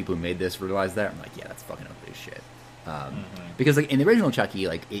the people who made this realized that. I'm like, yeah, that's fucking ugly as shit. Because like in the original Chucky,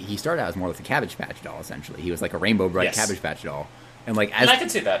 like he started out as more like a Cabbage Patch doll. Essentially, he was like a rainbow bright Cabbage Patch doll, and like and I can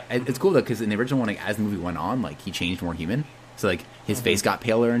see that. It's cool though because in the original one, like as the movie went on, like he changed more human. So like his face got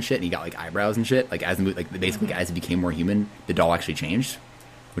paler and shit, and he got like eyebrows and shit. Like as the movie, like basically as he became more human, the doll actually changed,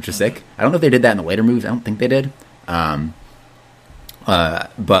 which is sick. I don't know if they did that in the later movies. I don't think they did. But like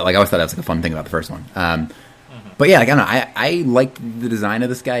I always thought that was like a fun thing about the first one. But yeah, like I don't know. I like the design of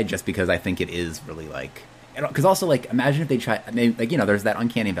this guy just because I think it is really like, because also like imagine if they try, like, you know, there's that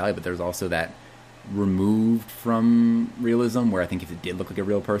uncanny valley, but there's also that removed from realism where I think if it did look like a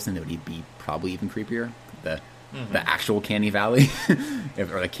real person, it would be probably even creepier. The actual Canny Valley,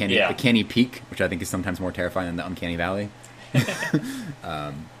 or the Canny Peak, which I think is sometimes more terrifying than the Uncanny Valley.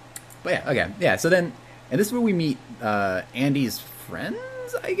 But yeah, okay, yeah. So then, and this is where we meet Andy's friends,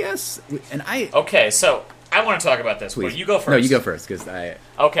 I guess. Okay, so I want to talk about this. Please. You go first. No, you go first because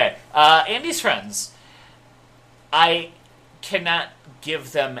Okay, Andy's friends. I cannot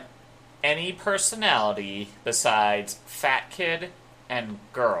give them any personality besides Fat Kid and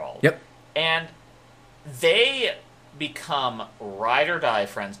Girl. Yep. And they become ride or die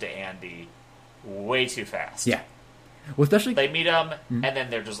friends to Andy way too fast. Yeah. Well, especially they meet him, and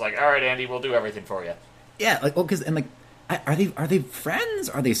then they're just like, "All right, Andy, we'll do everything for you." Yeah, like, well, because and like, are they friends?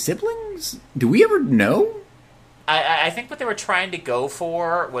 Are they siblings? Do we ever know? I think what they were trying to go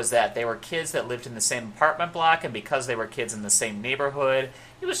for was that they were kids that lived in the same apartment block, and because they were kids in the same neighborhood,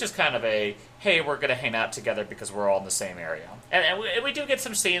 it was just kind of a, hey, we're going to hang out together because we're all in the same area. And we do get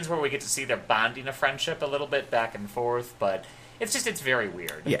some scenes where we get to see their bonding of friendship a little bit back and forth, but it's very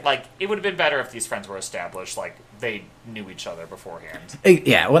weird. Yeah. Like, it would have been better if these friends were established, like, they knew each other beforehand.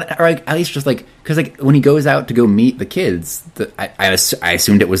 Yeah, well, or like, at least just like, because like, when he goes out to go meet the kids, I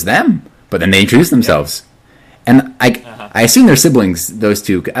assumed it was them, but then they introduce themselves. And I assume they're siblings, those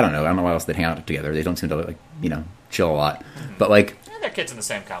two. I don't know why else they'd hang out together. They don't seem to, like, chill a lot. But, like... Yeah, they're kids in the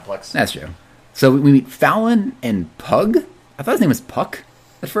same complex. That's true. So we meet Fallon and Pug. I thought his name was Puck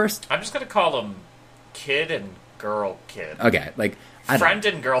at first. I'm just going to call them Kid and Girl Kid. Okay, like... Friend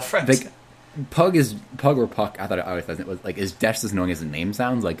and girlfriend. Like, Pug or Puck, I always thought it was, like, is just as annoying as his name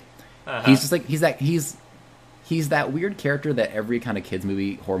sounds. Like, he's just, like, he's that weird character that every kind of kids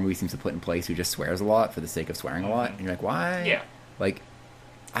movie, horror movie seems to put in place who just swears a lot for the sake of swearing a lot. And you're like, why? Yeah. Like,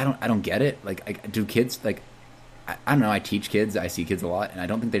 I don't get it. Like, do kids, like, I don't know, I teach kids, I see kids a lot, and I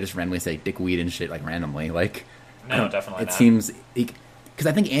don't think they just randomly say dickweed and shit, like, randomly. Like, no, definitely not. It seems... Because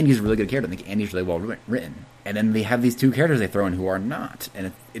I think Andy's a really good character. I think Andy's really well written. And then they have these two characters they throw in who are not.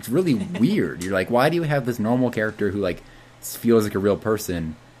 And it's really weird. You're like, why do you have this normal character who, like, feels like a real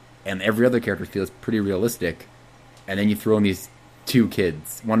person, and every other character feels pretty realistic, and then you throw in these two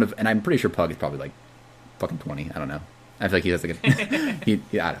kids. And I'm pretty sure Pug is probably, like, fucking 20. I don't know. I feel like he has, like,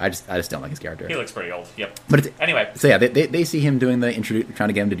 I just don't like his character. He looks pretty old, yep. But anyway. So, yeah, they see him doing trying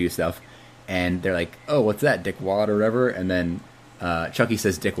to get him to do stuff, and they're like, oh, what's that, Dick Wad or whatever? And then... Chucky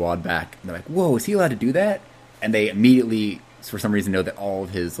says Dick Wad back. And they're like, whoa, is he allowed to do that? And they immediately, for some reason, know that all of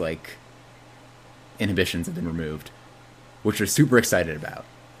his, like, inhibitions have been removed, which they're super excited about.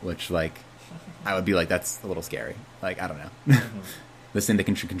 Which, like, I would be like, that's a little scary. Like, I don't know. This thing that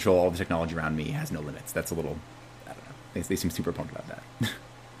can control all the technology around me has no limits. That's a little, I don't know. They seem super pumped about that.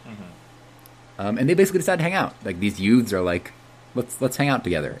 And they basically decide to hang out. Like, these youths are like, let's hang out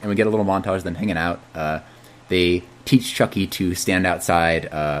together. And we get a little montage of them hanging out. They teach Chucky to stand outside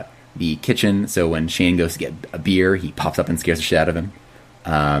the kitchen, so when Shane goes to get a beer, he pops up and scares the shit out of him.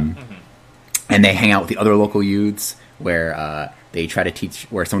 And they hang out with the other local youths, where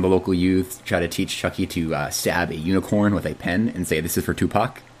where some of the local youths try to teach Chucky to stab a unicorn with a pen and say, "This is for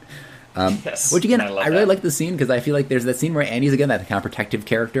Tupac." Yes, which again, I really like the scene because I feel like there's that scene where Andy's again that kind of protective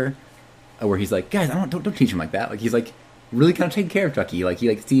character, where he's like, "Guys, don't teach him like that." Like he's like really kind of taking care of Chucky. Like he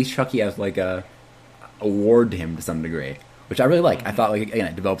like sees Chucky as like a ward to him to some degree, which I really like. I thought, like, again,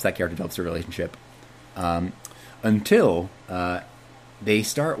 it develops that character, develops a relationship, until they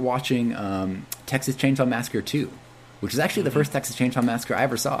start watching Texas Chainsaw Massacre 2, which is actually the first Texas Chainsaw Massacre I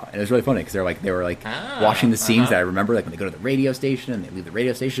ever saw, and it was really funny because they were watching the scenes that I remember, like when they go to the radio station and they leave the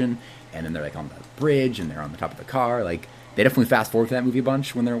radio station, and then they're like on the bridge and they're on the top of the car. Like they definitely fast forward to that movie a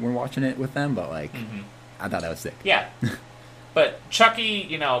bunch when we're watching it with them, but like I thought that was sick. Yeah. But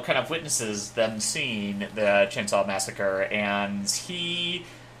Chucky, kind of witnesses them seeing the Chainsaw Massacre, and he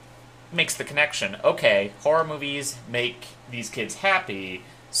makes the connection. Okay, horror movies make these kids happy,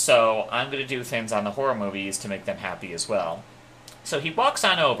 so I'm going to do things on the horror movies to make them happy as well. So he walks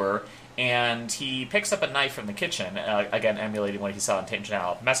on over, and he picks up a knife from the kitchen, again emulating what he saw in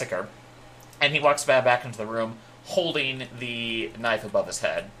Chainsaw Massacre, and he walks back into the room holding the knife above his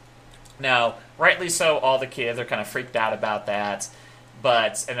head. Now, rightly so, all the kids are kind of freaked out about that,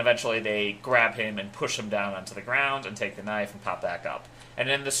 and eventually they grab him and push him down onto the ground and take the knife and pop back up.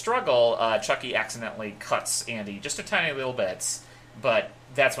 And in the struggle, Chucky accidentally cuts Andy just a tiny little bit, but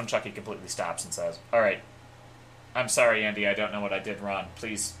that's when Chucky completely stops and says, "All right, I'm sorry, Andy, I don't know what I did wrong.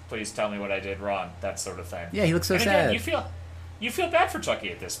 Please tell me what I did wrong," that sort of thing. Yeah, he looks so and sad. Again, you feel bad for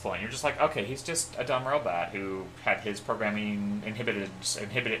Chucky at this point. You're just like, okay, he's just a dumb robot who had his programming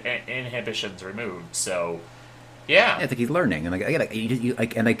inhibitions removed. So, yeah, it's like he's learning, and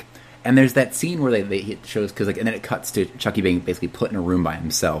and there's that scene where it shows and then it cuts to Chucky being basically put in a room by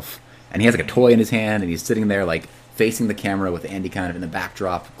himself, and he has like a toy in his hand, and he's sitting there like facing the camera with Andy kind of in the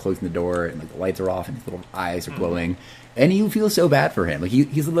backdrop, closing the door, and like the lights are off, and his little eyes are glowing. And you feel so bad for him. Like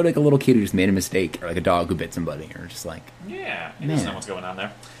he's literally like a little kid who just made a mistake, or like a dog who bit somebody, or just like he doesn't know what's going on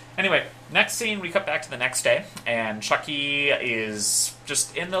there. Anyway, next scene, we cut back to the next day, and Chucky is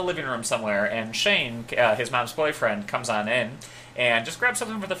just in the living room somewhere, and Shane, his mom's boyfriend, comes on in and just grabs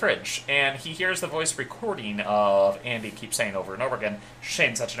something from the fridge, and he hears the voice recording of Andy keep saying over and over again,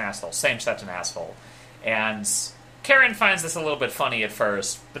 "Shane's such an asshole, Shane's such an asshole," and Karen finds this a little bit funny at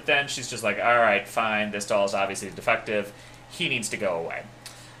first, but then she's just like, all right, fine, this doll is obviously defective. He needs to go away.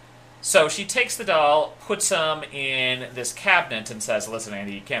 So she takes the doll, puts him in this cabinet, and says, "Listen,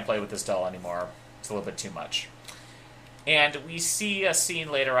 Andy, you can't play with this doll anymore. It's a little bit too much." And we see a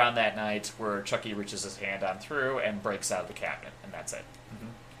scene later on that night where Chucky reaches his hand on through and breaks out of the cabinet, and that's it.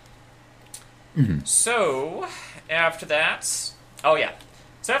 So, after that... Oh, yeah.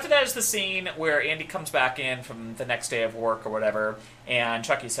 So after that is the scene where Andy comes back in from the next day of work or whatever, and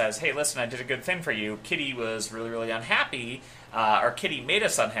Chucky says, "Hey, listen, I did a good thing for you. Kitty was really, really unhappy, or Kitty made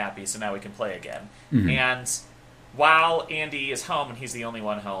us unhappy, so now we can play again." And while Andy is home, and he's the only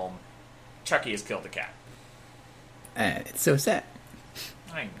one home, Chucky has killed the cat. it's so sad.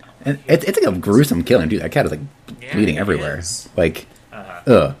 I know. And it's like a gruesome killing, dude. That cat is like bleeding everywhere. Is. Like,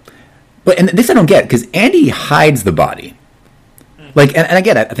 ugh. But and this I don't get because Andy hides the body. Like, and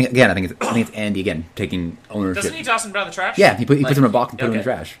again, I think it's Andy again taking ownership. Doesn't he toss him down the trash? Yeah, he puts him in a box and put him in the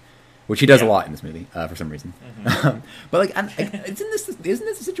trash, which he does a lot in this movie for some reason. But like, isn't this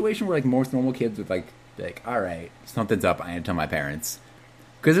a situation where like most normal kids would like, all right, something's up. I need to tell my parents.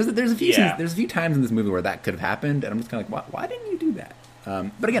 Because there's a few times in this movie where that could have happened, and I'm just kind of like, why didn't you do that?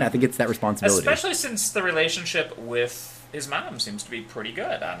 But again, I think it's that responsibility, especially since the relationship with his mom seems to be pretty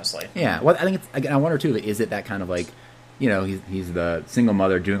good, honestly. Yeah, well, I think it's. Again, I wonder too, is it that kind of like, you know, he's the single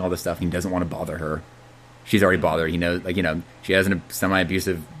mother doing all this stuff, and he doesn't want to bother her. She's already bothered. He knows, like, you know, she has a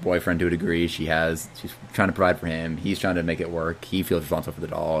semi-abusive boyfriend to a degree. She's trying to provide for him. He's trying to make it work. He feels responsible for the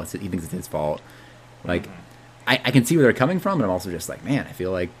doll. He thinks it's his fault. Like, I can see where they're coming from, but I'm also just like, man, I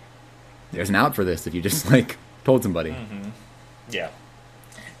feel like there's an out for this if you just like told somebody. Yeah.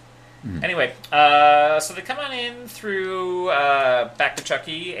 Anyway, so they come on in through back to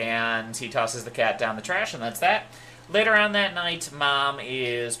Chucky, and he tosses the cat down the trash, and that's that. Later on that night, Mom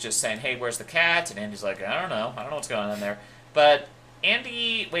is just saying, hey, where's the cat? And Andy's like, I don't know what's going on there. But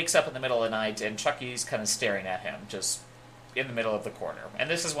Andy wakes up in the middle of the night, and Chucky's kind of staring at him, just in the middle of the corner. And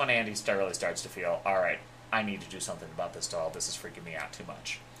this is when Andy really starts to feel, all right, I need to do something about this doll. This is freaking me out too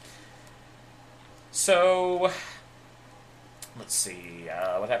much. So, let's see,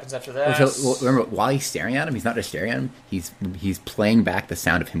 what happens after that? Well, remember, while he's staring at him, he's not just staring at him, he's playing back the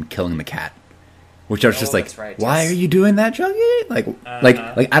sound of him killing the cat. Which I was just like, right, why are you doing that, Chucky? Like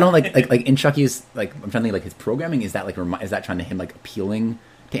I don't like in Chucky's, like, I'm trying to think, like, his programming, is that like, is that trying to him, like, appealing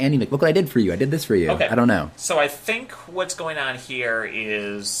to Andy? Like, look what I did for you. I did this for you. Okay. I don't know. So I think what's going on here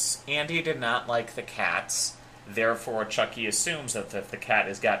is Andy did not like the cats. Therefore, Chucky assumes that if the cat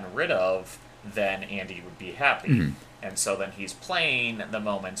is gotten rid of, then Andy would be happy. And so then he's playing the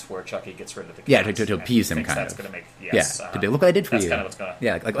moments where Chucky gets rid of the cat. Yeah, to appease him, kind that's of. Going to make, to be, look what I did for that's you. That's kind of what's going on.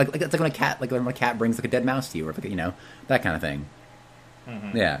 Yeah, like it's like when a cat brings like a dead mouse to you, or like, you know, that kind of thing.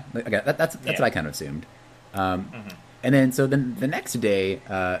 Yeah, okay, that's what I kind of assumed. And then the next day,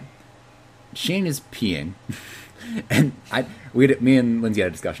 Shane is peeing, and me and Lindsay had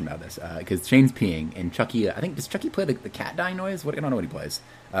a discussion about this because Shane's peeing, and Chucky. I think, does Chucky play the cat dying noise? I don't know what he plays.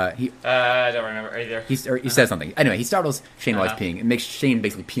 I don't remember either. He says something. Anyway, he startles Shane while he's peeing and makes Shane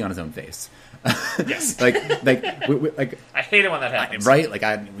basically pee on his own face. Yes. like I hate it when that happens. Right? Like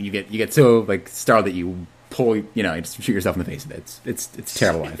when you get so like startled that you pull, you know, you just shoot yourself in the face. It's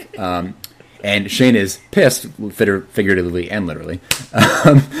terrible life. And Shane is pissed, figuratively and literally.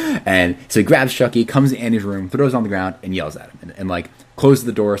 And so he grabs Chucky, comes to Andy's room, throws it on the ground, and yells at him, and like closes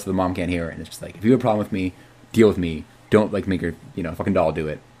the door so the mom can't hear. And it's just like, if you have a problem with me, deal with me. Don't like make your, you know, fucking doll do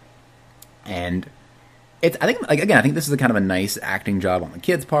it. And I think this is a kind of a nice acting job on the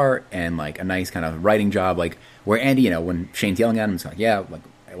kid's part, and like a nice kind of writing job, like where Andy, you know, when Shane's yelling at him, it's like, yeah, like,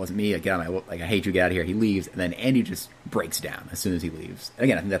 it wasn't me. Like, I hate you. Get out of here. He leaves, and then Andy just breaks down as soon as he leaves. And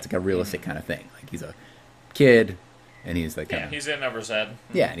again, I think that's like a realistic kind of thing. Like, he's a kid, and he's like, he's in over his head.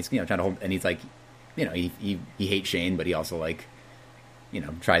 Yeah, and he's, you know, trying to hold, and he's like, you know, he hates Shane, but he also, like, you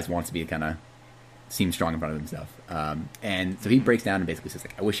know, wants to be kind of seem strong in front of himself. And so he breaks down and basically says,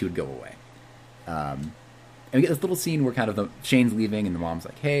 like, I wish you would go away. And we get this little scene where kind of Shane's leaving, and the mom's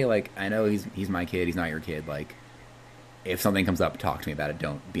like, hey, like, I know he's my kid, he's not your kid, like, if something comes up, talk to me about it,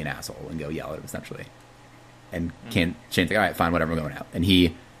 don't be an asshole, and go yell at him, essentially. And Shane's like, all right, fine, whatever, we're going out. And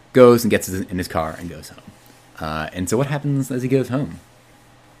he goes and gets in his car and goes home. And so what happens as he goes home?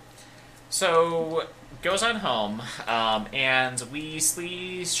 So, goes on home, and we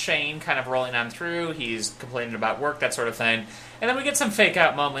see Shane kind of rolling on through. He's complaining about work, that sort of thing. And then we get some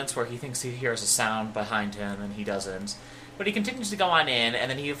fake-out moments where he thinks he hears a sound behind him, and he doesn't. But he continues to go on in, and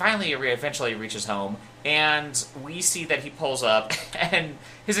then he finally eventually reaches home, and we see that he pulls up, and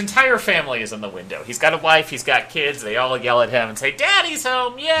his entire family is in the window. He's got a wife, he's got kids, they all yell at him and say, Daddy's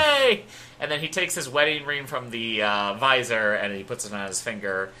home, yay! And then he takes his wedding ring from the visor, and he puts it on his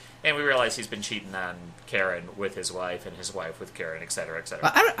finger, and we realize he's been cheating on Karen with his wife, and his wife with Karen, etc.,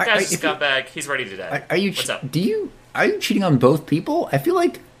 etc. Guy's a scumbag, he's ready to die. What's up? Are you cheating on both people? I feel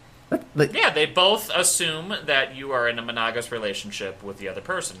like... Yeah, they both assume that you are in a monogamous relationship with the other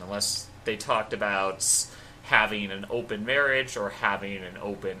person, unless they talked about having an open marriage or having an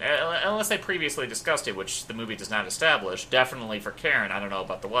open... Unless they previously discussed it, which the movie does not establish. Definitely for Karen. I don't know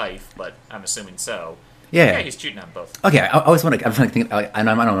about the wife, but I'm assuming so. Yeah, he's cheating on both. Okay, I always want to... I'm trying to think... I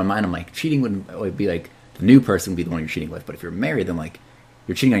know in my mind, I'm like, cheating would be like... The new person would be the one you're cheating with, but if you're married, then like...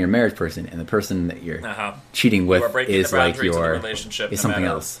 You're cheating on your marriage person, and the person that you're cheating with is like your... relationship is something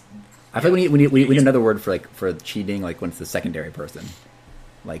else. I feel like we need another word for cheating, like when it's the secondary person,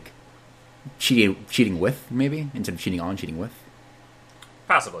 like cheating with, maybe instead of cheating on, cheating with.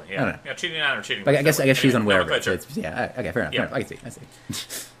 Possibly, I don't know. yeah. Cheating on or cheating. But with. I guess she's unaware of it. Sure. So okay, fair enough. Yeah. Fair enough. I see.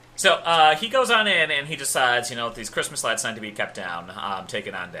 So he goes on in and he decides, these Christmas lights need to be kept down,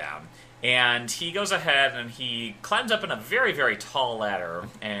 taken on down. And he goes ahead and he climbs up in a very, very tall ladder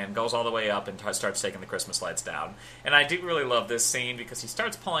and goes all the way up and starts taking the Christmas lights down. And I do really love this scene because he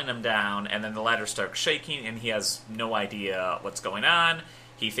starts pulling them down and then the ladder starts shaking and he has no idea what's going on.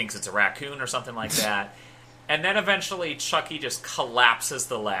 He thinks it's a raccoon or something like that. And then eventually Chucky just collapses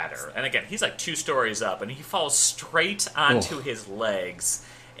the ladder. And again, he's like 2 stories up and he falls straight onto his legs.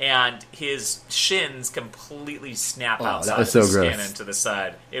 And his shins completely snap outside of his skin into the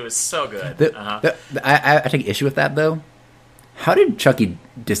side. It was so good. I take issue with that, though. How did Chucky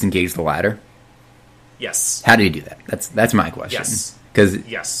disengage the ladder? Yes. How did he do that? That's my question. Yes.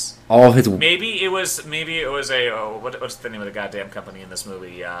 Because all of his... Maybe it was a... what's the name of the goddamn company in this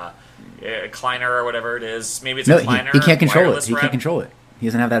movie? Kleiner or whatever it is. Maybe it's a Kleiner. He can't control it. He can't control it. He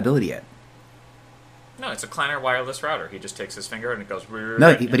doesn't have that ability yet. No, it's a Kleiner wireless router. He just takes his finger and it goes.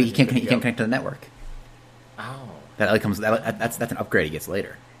 No, but he can't connect to the network. Oh, that's an upgrade he gets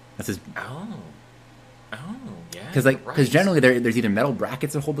later. That's his. Oh, yeah. Because generally there's either metal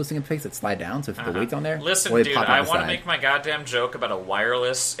brackets that hold this thing in place that slide down, so if the weight's on there. Listen, dude, I want to make my goddamn joke about a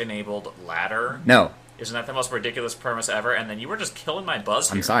wireless enabled ladder. No. Isn't that the most ridiculous premise ever? And then you were just killing my buzz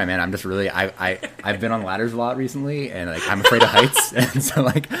here. I'm sorry, man. I'm just really... I've been on ladders a lot recently, and I'm afraid of heights, and so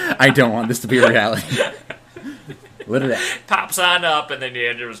I don't want this to be a reality. Literally. Pops on up, and then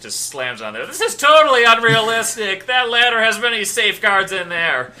Andrews just slams on there. This is totally unrealistic. That ladder has many safeguards in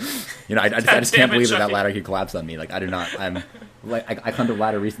there. I just can't believe that ladder could collapse on me. I do not... I climbed a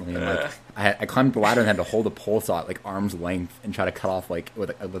ladder recently, and I climbed the ladder and had to hold a pole saw at arm's length and try to cut off with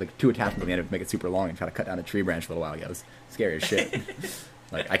 2 attachments on the end to make it super long and try to cut down a tree branch a little while ago. It was scary as shit.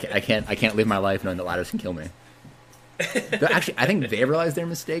 I can't live my life knowing that ladders can kill me. But actually, I think they realized their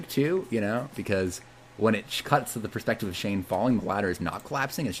mistake too. Because when it cuts to the perspective of Shane falling, the ladder is not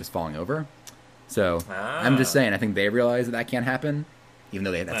collapsing; it's just falling over. So I'm just saying, I think they realized that can't happen, even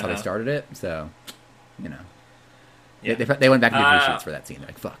though that's how they started it. So, Yeah. They went back and did reshoots for that scene. They're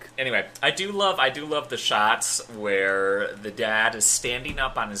like, fuck. Anyway, I do love the shots where the dad is standing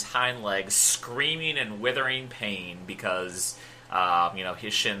up on his hind legs, screaming in withering pain because,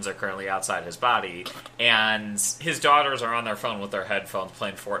 his shins are currently outside his body, and his daughters are on their phone with their headphones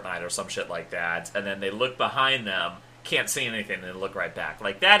playing Fortnite or some shit like that, and then they look behind them, can't see anything, and they look right back.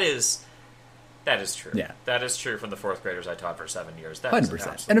 That is true. Yeah, that is true from the 4th graders I taught for 7 years.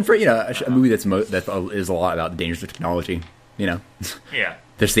 100%. And for a movie that is a lot about the dangers of technology, Yeah.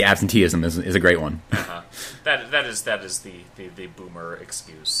 Just the absenteeism is a great one. That is the boomer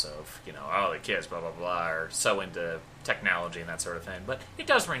excuse of the kids blah blah blah are so into technology and that sort of thing. But it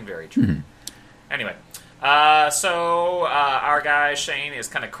does ring very true. Mm-hmm. Anyway. So our guy Shane is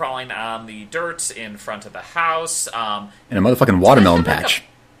kind of crawling on the dirt in front of the house. In a motherfucking watermelon patch.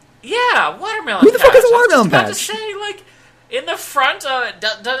 Yeah, watermelon. Who the fuck is a watermelon patch? I was just about to say, in the front, isn't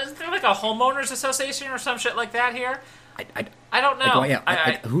there a homeowners association or some shit like that here? I don't know.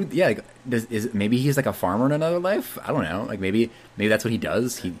 Maybe he's a farmer in another life? I don't know. Maybe that's what he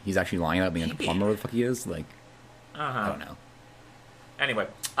does. He's actually lying about being a plumber. What the fuck he is? I don't know. Anyway,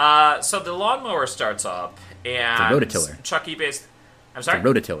 so the lawnmower starts up, and it's a rototiller. Chucky I'm sorry? It's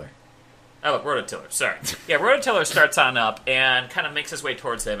a rototiller. Oh, look, rototiller, sorry. Yeah, rototiller starts on up and kind of makes his way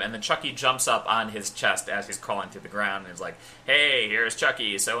towards him, and then Chucky jumps up on his chest as he's crawling through the ground and is like, hey, here's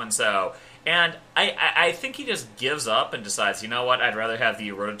Chucky, so-and-so. And I think he just gives up and decides, you know what, I'd rather have the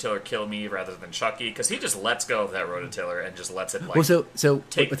rototiller kill me rather than Chucky, because he just lets go of that rototiller and just lets it,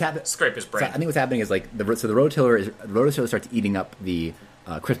 scrape his brain. So I think what's happening is, the rototiller starts eating up the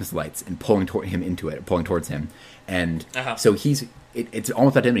Christmas lights and pulling him into it, pulling towards him. And so it's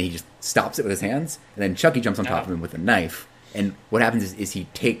almost at him, and he just stops it with his hands, and then Chucky jumps on top of him with a knife. And what happens is he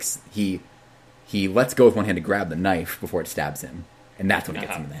lets go with one hand to grab the knife before it stabs him, and that's when it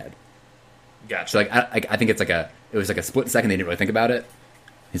gets him in the head. Gotcha. So I think it's it was a split second. They didn't really think about it.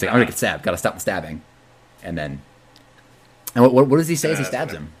 He's like, I'm gonna get stabbed. Gotta stop the stabbing. And what does he say as he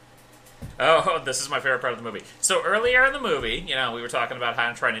stabs him? Oh, this is my favorite part of the movie. So earlier in the movie, we were talking about how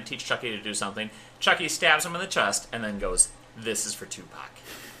I'm trying to teach Chucky to do something. Chucky stabs him in the chest and then goes, "This is for Tupac."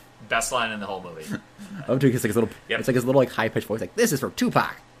 Best line in the whole movie. Oh, dude, it's his little high pitched voice, "This is for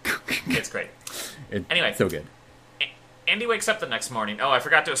Tupac." It's great. Anyway, so good. Andy wakes up the next morning. Oh, I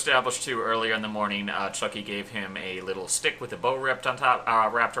forgot to establish, too, earlier in the morning, Chucky gave him a little stick with a bow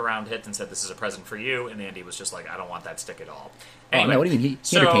wrapped around it and said, "This is a present for you." And Andy was just like, "I don't want that stick at all." Anyway, no, what do you mean?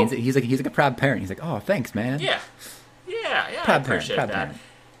 He entertains it. He's like a proud parent. He's like, "Oh, thanks, man." Yeah, I appreciate that. Parent.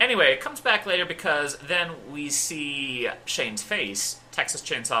 Anyway, it comes back later because then we see Shane's face, Texas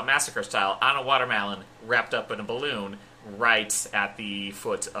Chainsaw Massacre style, on a watermelon wrapped up in a balloon right at the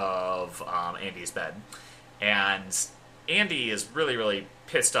foot of Andy's bed. And Andy is really, really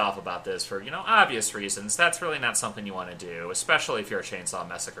pissed off about this for, obvious reasons. That's really not something you want to do, especially if you're a Chainsaw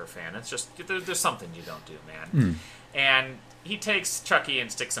Massacre fan. It's just, there's something you don't do, man. And he takes Chucky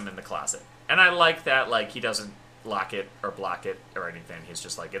and sticks him in the closet. And I like that, he doesn't lock it or block it or anything. He's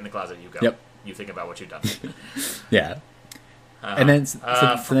just like, in the closet you go. Yep. You think about what you've done. Yeah. And then,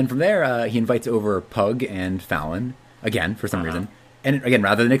 so then from there, he invites over Pug and Fallon, again, for some reason. And again,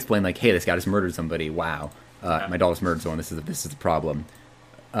 rather than explain, hey, this guy just murdered somebody, wow. My doll just murdered someone, this is a problem.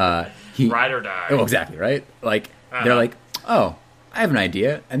 Ride or die. Oh, exactly, right? They're like, oh, I have an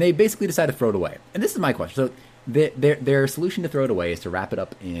idea. And they basically decide to throw it away. And this is my question. So their solution to throw it away is to wrap it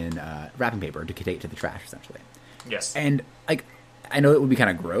up in wrapping paper to take it to the trash, essentially. Yes. And, I know it would be kind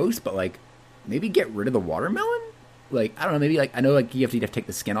of gross, but, maybe get rid of the watermelon? I don't know, maybe, I know, you have to take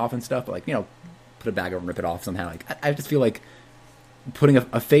the skin off and stuff, but, put a bag over and rip it off somehow. I just feel like putting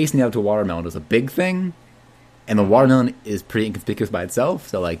a face nailed to a watermelon is a big thing, and the watermelon is pretty inconspicuous by itself,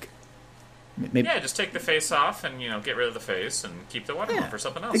 so, maybe... Yeah, just take the face off and, get rid of the face and keep the watermelon for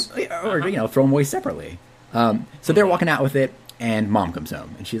something else. Or, throw them away separately. So they're walking out with it, and Mom comes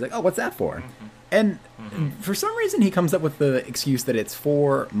home, and she's like, oh, what's that for? And for some reason, he comes up with the excuse that it's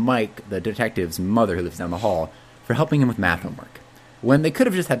for Mike, the detective's mother who lives down the hall, for helping him with math homework. When they could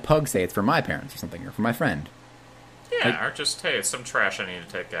have just had Pug say it's for my parents or something, or for my friend. Yeah, or just, hey, it's some trash I need to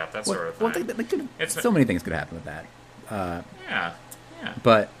take out, that sort of thing. So many things could happen with that. Yeah.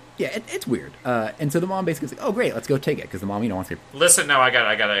 But, yeah, it's weird. And so the mom basically is like, oh, great, let's go take it, because the mom, wants to... Listen, no, I got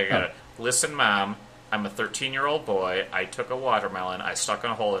it. Listen, Mom, I'm a 13-year-old boy. I took a watermelon, I stuck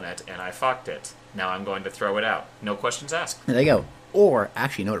a hole in it, and I fucked it. Now I'm going to throw it out. No questions asked. There you go. Or,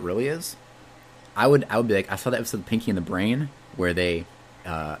 actually, you know what it really is? I would be like, I saw that episode of Pinky and the Brain, where they...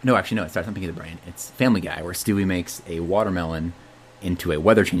 it's not Pinky and the Brain. It's Family Guy, where Stewie makes a watermelon into a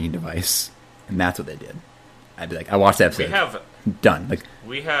weather-changing device, and that's what they did. I'd be like, I watched that episode. Done.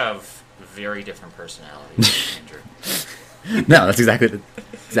 We have very different personalities, Andrew. No, that's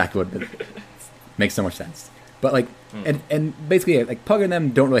exactly what it makes so much sense. But, and basically, Pug and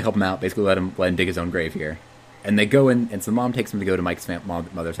them don't really help him out. Basically, let him dig his own grave here. And they go in, and so the mom takes him to go to Mike's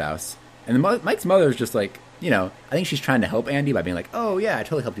mother's house. And Mike's mother's just I think she's trying to help Andy by being like, oh, yeah, I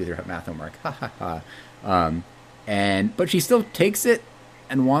totally helped you with your math homework. Ha, ha, ha. But she still takes it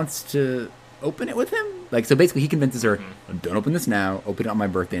and wants to open it with him. So basically, he convinces her, don't open this now. Open it on my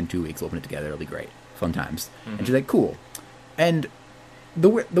birthday in 2 weeks. We'll open it together. It'll be great. Fun times. And she's like, cool. And the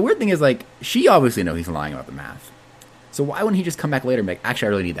weird thing is, she obviously knows he's lying about the math. So why wouldn't he just come back later and be like, actually, I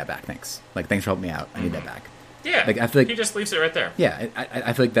really need that back, thanks. Thanks for helping me out. I need that back. Yeah, I feel like he just leaves it right there. Yeah,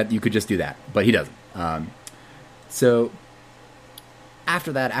 I feel like that you could just do that, but he doesn't. So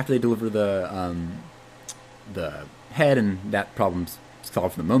after that, after they deliver the head and that problem's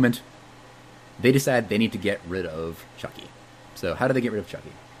solved for the moment, they decide they need to get rid of Chucky. So how do they get rid of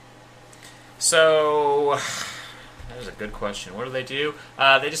Chucky? So that is a good question. What do?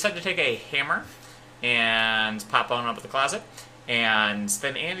 They decide to take a hammer and pop on up at the closet, and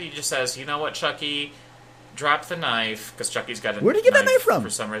then Andy just says, "You know what, Chucky? Drop the knife," because Chucky's got a Where did he get that knife from? For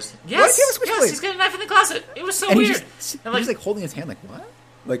some reason. Yes, he's got a knife in the closet. It was so and weird. He's holding his hand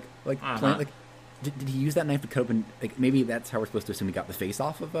what? Playing, did he use that knife to cut open? Maybe that's how we're supposed to assume he got the face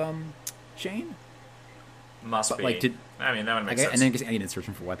off of Shane. Must be. That would make sense. And then I guess Andy didn't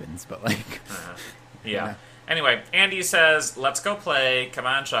searching for weapons, but yeah. Anyway, Andy says, let's go play. Come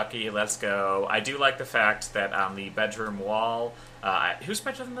on, Chucky, let's go. I do like the fact that on the bedroom wall, whose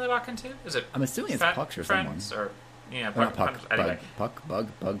bedroom do they walk into? Is it I'm assuming it's Puck's or someone. Puck, Bug,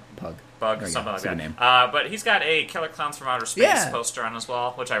 something like that. Name. But he's got a Killer Clowns from Outer Space poster on his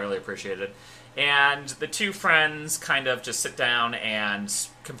wall, which I really appreciated. And the two friends kind of just sit down and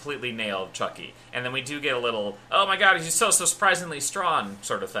completely nail Chucky. And then we do get a little, oh my god, he's so surprisingly strong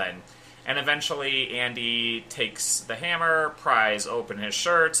sort of thing. And eventually Andy takes the hammer, pries open his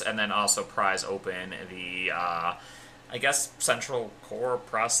shirt, and then also pries open the, central core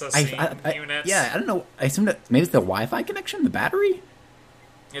processing unit. Yeah, I don't know. I assume that maybe it's the Wi-Fi connection, the battery?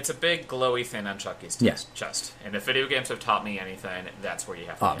 It's a big glowy thing on Chucky's chest. And if video games have taught me anything, that's where you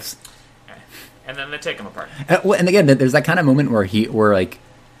have to get. And then they take him apart. And again, there's that kind of moment where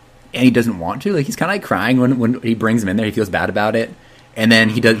and he doesn't want to. Like, he's kind of like crying when he brings him in there. He feels bad about it, and then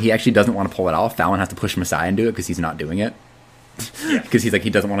he actually doesn't want to pull it off. Fallon has to push him aside and do it because he's not doing it. Because he's like, he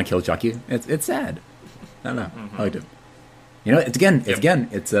doesn't want to kill Chucky. It's sad. I don't know. I liked it. You know,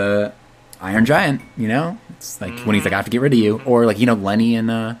 it's a Iron Giant. You know, it's like when he's like, I have to get rid of you, or like, you know, Lenny in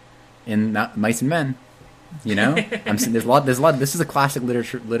Mice and Men. You know, there's a lot. This is a classic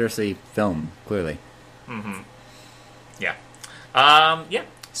literacy film, clearly. Yeah. Yeah.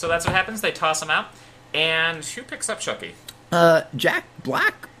 So that's what happens. They toss him out, and who picks up Chucky? Jack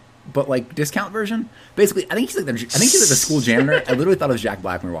Black, but like discount version. Basically, I think he's like the school janitor. I literally thought it was Jack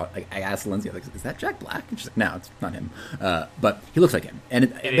Black when we were like, I asked Lindsay, like, is that Jack Black? And she's like, no, it's not him. But he looks like him,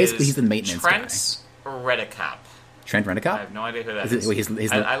 and basically he's the maintenance Trent guy. Redicop. Trent Redicop? I have no idea who that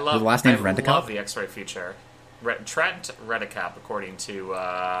is. I love the last name is Redicop. I love the X-ray feature. Trent Redicop, according to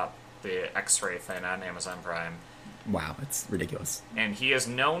the X-ray thing on Amazon Prime. Wow, it's ridiculous. And he is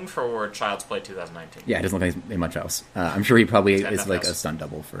known for Child's Play 2019. Yeah, it doesn't look like much else. I'm sure he probably is like a stunt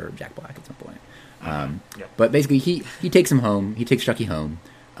double for Jack Black at some point. But basically, he takes him home. He takes Chucky home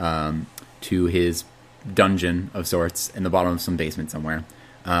to his dungeon of sorts in the bottom of some basement somewhere.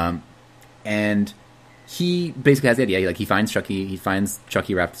 And he basically has the idea. Like, he finds Chucky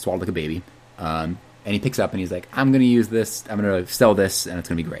wrapped, swallowed like a baby. And he picks up and he's like, I'm going to use this. I'm going to sell this, and it's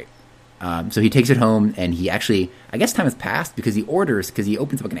going to be great. So he takes it home, and he actually, I guess time has passed because he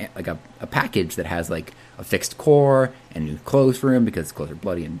opens up like a package that has like a fixed core and new clothes for him because his clothes are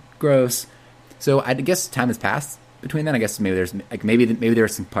bloody and gross. So I guess time has passed between then. I guess maybe there are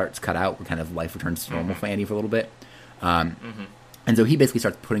some parts cut out where kind of life returns to normal for Andy for a little bit. And so he basically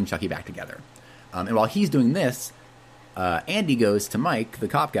starts putting Chucky back together. And while he's doing this, Andy goes to Mike, the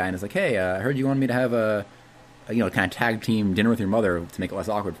cop guy, and is like, hey, I heard you wanted me to have a kind of tag team dinner with your mother to make it less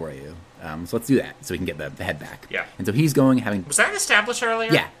awkward for you. So let's do that so we can get the head back. Yeah. And so he's going having... Was that established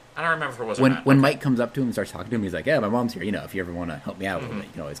earlier? Yeah. I don't remember if it was or not. When Mike comes up to him and starts talking to him, he's like, yeah, my mom's here. You know, if you ever want to help me out a little bit,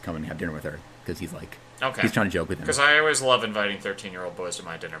 you can always come and have dinner with her. Because he's like... Okay. He's trying to joke with him. Because I always love inviting 13-year-old boys to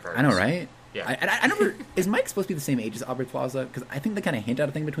my dinner parties. I know, right? Yeah. I never... Is Mike supposed to be the same age as Aubrey Plaza? Because I think they kind of hint at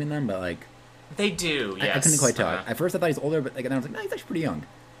a thing between them, but like... They do, yes. I couldn't quite tell. At first I thought he's older, but like, then I was like, no, he's actually pretty young.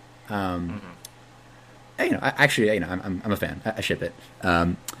 And, you know, I'm a fan. I ship it.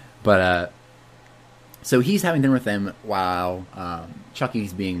 So he's having dinner with them while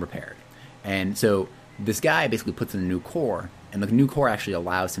Chucky's being repaired. And so this guy basically puts in a new core, and the new core actually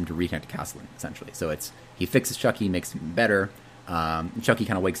allows him to reconnect to Castleton, essentially. So he fixes Chucky, makes him better. Chucky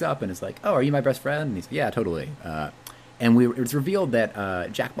kind of wakes up and is like, oh, are you my best friend? And he's like, yeah, totally. And it's revealed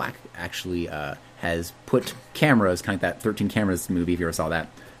that Jack Black actually has put cameras, kind of like that 13 Cameras movie, if you ever saw that,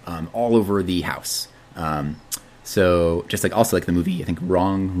 all over the house. So just like also like the movie, I think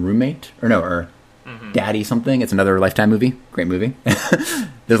Wrong Roommate, or Daddy something. It's another Lifetime movie. Great movie.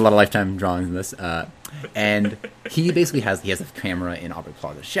 There's a lot of Lifetime drawings in this. And he basically has a camera in Aubrey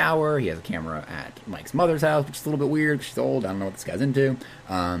Plaza's shower. He has a camera at Mike's mother's house, which is a little bit weird. She's old. I don't know what this guy's into.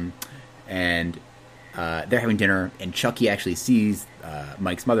 And they're having dinner, and Chucky actually sees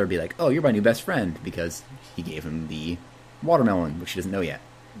Mike's mother be like, oh, you're my new best friend, because he gave him the watermelon, which he doesn't know yet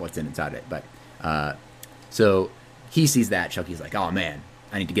what's inside it. But so he sees that. Chucky's like, oh, man,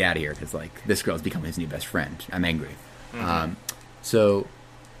 I need to get out of here because like this girl's become his new best friend. I'm angry. So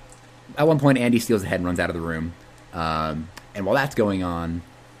at one point, Andy steals the head and runs out of the room. And while that's going on,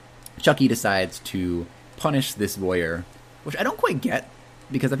 Chucky decides to punish this voyeur, which I don't quite get,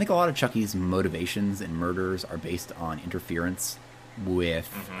 because I think a lot of Chucky's motivations and murders are based on interference with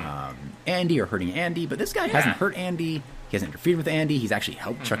Andy or hurting Andy. But this guy hasn't hurt Andy. He hasn't interfered with Andy. He's actually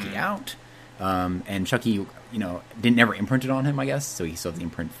helped Chucky out. And Chucky, didn't ever imprint it on him, I guess. So he still has the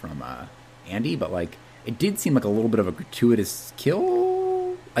imprint from Andy. But like, it did seem like a little bit of a gratuitous kill.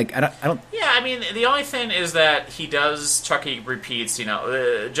 Like, I don't. Yeah, I mean, the only thing is that Chucky repeats,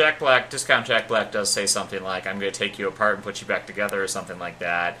 Jack Black, Discount Jack Black does say something like, I'm going to take you apart and put you back together, or something like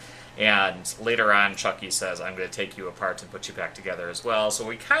that. And later on, Chucky says, I'm going to take you apart and put you back together as well. So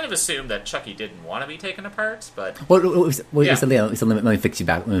we kind of assume that Chucky didn't want to be taken apart, but... He said, let me fix you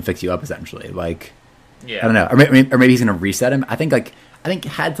back, let me fix you up, essentially. Like, yeah. I don't know. Or maybe he's going to reset him. I think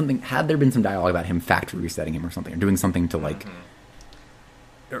had there been some dialogue about him factory resetting him or something, or doing something to, like...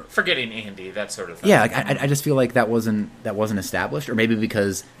 Forgetting Andy, that sort of thing. Yeah, like, I just feel like that wasn't established, or maybe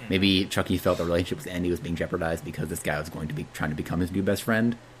because maybe Chucky felt the relationship with Andy was being jeopardized because this guy was going to be trying to become his new best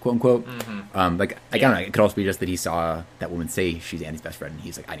friend, quote unquote. I don't know. It could also be just that he saw that woman say she's Andy's best friend, and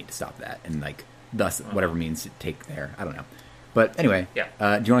he's like, I need to stop that, and like thus whatever means to take there. I don't know, but anyway, do you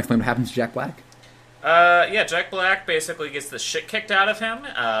want to explain what happens to Jack Black? Yeah, Jack Black basically gets the shit kicked out of him.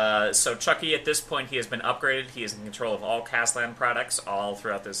 So Chucky, at this point, he has been upgraded. He is in control of all Caslan products all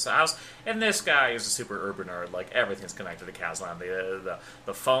throughout this house. And this guy is a super urban nerd. Like, everything's connected to Caslan.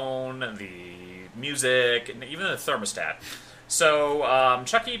 The phone, the music, and even the thermostat. So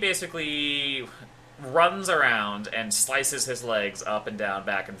Chucky basically runs around and slices his legs up and down,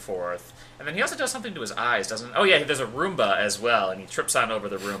 back and forth. And then he also does something to his eyes, doesn't he? Oh, yeah, there's a Roomba as well, and he trips on over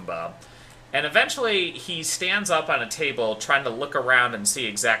the Roomba. And eventually, he stands up on a table trying to look around and see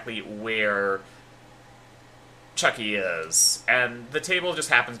exactly where Chucky is. And the table just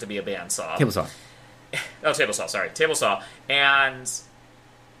happens to be a bandsaw. Table saw. Oh, table saw, sorry. Table saw. And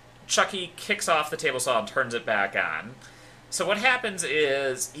Chucky kicks off the table saw and turns it back on. So what happens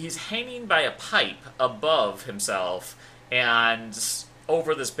is he's hanging by a pipe above himself and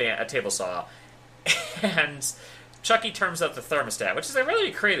over this a table saw. And Chucky turns up the thermostat, which is a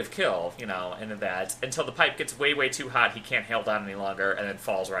really creative kill, you know, in that, until the pipe gets way, way too hot, he can't hold on any longer, and then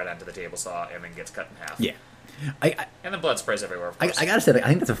falls right onto the table saw and then gets cut in half. Yeah. And the blood sprays everywhere, of course. I gotta say, like, I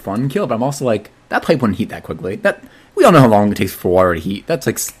think that's a fun kill, but I'm also like, that pipe wouldn't heat that quickly. We all know how long it takes for water to heat. That's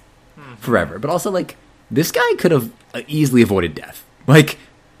like forever. But also, like, this guy could have easily avoided death. Like,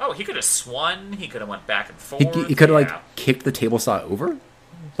 oh, he could have swung, he could have went back and forth. He could have, like, kicked the table saw over.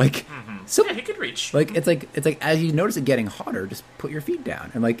 Like, so yeah, he could reach. Like, it's like as you notice it getting hotter, just put your feet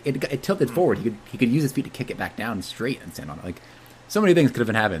down, and like it tilted forward. He could use his feet to kick it back down straight and stand on it. Like, so many things could have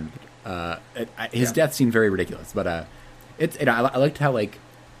been happened. His death seemed very ridiculous, but I liked how, like,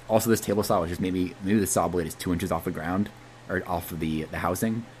 also this table saw was just maybe the saw blade is 2 inches off the ground or off of the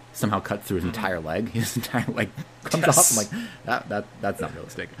housing, somehow cuts through his entire leg. His entire leg comes off. I'm like, that's not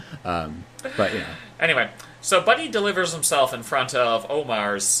realistic. But, you know. Anyway, so Buddy delivers himself in front of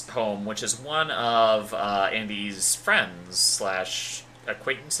Omar's home, which is one of Andy's friends /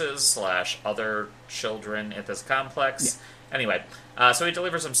 acquaintances / other children at this complex. Yeah. Anyway, so he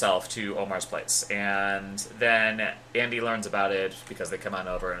delivers himself to Omar's place, and then Andy learns about it because they come on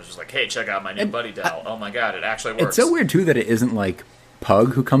over and is just like, hey, check out my new Buddy doll. Oh my god, it actually works. It's so weird, too, that it isn't, like,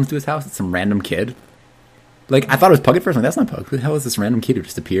 Pug who comes to his house. It's some random kid. Like, I thought it was Pug at first. I'm like, that's not Pug. Who the hell is this random kid who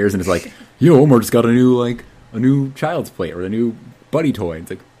just appears and is like, yo, Omar just got a new child's play or a new Buddy toy. It's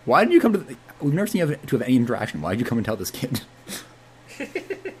like, why did you come to... We've never seen you to have any interaction. Why did you come and tell this kid?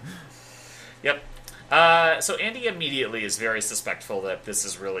 Yep. So Andy immediately is very suspectful that this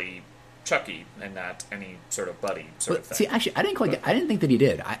is really Chucky and not any sort of Buddy sort of thing. See, actually, I didn't think that he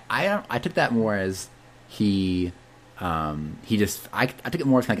did. I took that more as he just... I took it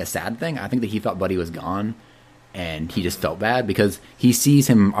more as kind of like a sad thing. I think that he thought Buddy was gone, and he just felt bad because he sees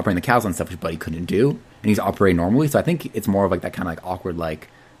him operating the cows and stuff, which Buddy couldn't do, and he's operating normally. So I think it's more of like that kind of like awkward, like,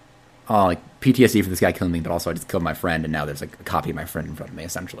 oh, like PTSD for this guy killing me, but also I just killed my friend, and now there's like a copy of my friend in front of me,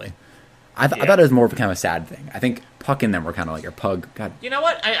 essentially. I thought it was more of a kind of a sad thing. I think Puck and them were kind of like, your Pug, God. You know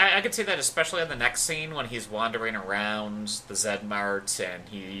what? I could see that, especially in the next scene when he's wandering around the Zed Mart, and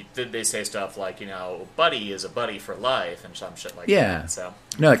they say stuff like, you know, Buddy is a buddy for life, and some shit like that. So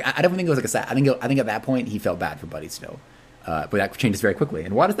no, like I don't think it was like a sad. I think at that point he felt bad for Buddy still, but that changes very quickly.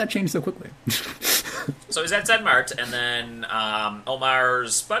 And why does that change so quickly? So he's at Zed Mart, and then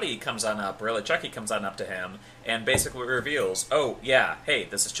Omar's buddy comes on up. Really, Chucky comes on up to him and basically reveals, oh, yeah, hey,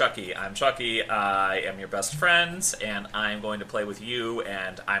 this is Chucky. I'm Chucky. I am your best friend, and I'm going to play with you,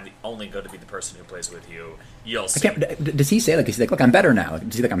 and I'm only going to be the person who plays with you. You'll see. Does he say, like, is he like, look, I'm better now?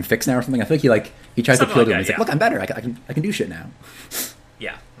 Does he like, I'm fixed now or something? I feel like he tries something to kill like him. He's like, look, I'm better. I can do shit now.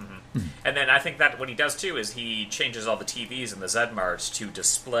 Yeah. Mm-hmm. And then I think that what he does, too, is he changes all the TVs in the Zed Mart to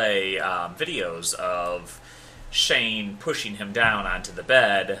display videos of Shane pushing him down onto the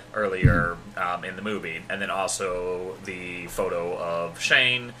bed earlier in the movie, and then also the photo of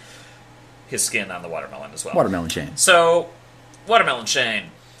Shane, his skin on the watermelon as well. Watermelon Shane. So, Watermelon Shane.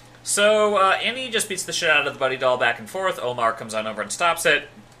 So, Andy just beats the shit out of the Buddy doll back and forth. Omar comes on over and stops it.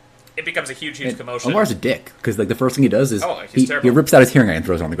 It becomes a huge commotion. Omar's a dick, because like the first thing he does is he rips out his hearing aid and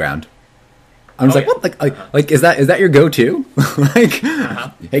throws it on the ground. I'm just what? Like, is that your go-to? Like,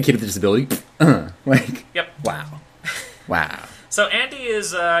 hey, kid with a disability. Like, yep. Wow. So Andy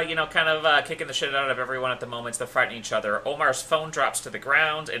is, kind of kicking the shit out of everyone at the moment. They're fighting each other. Omar's phone drops to the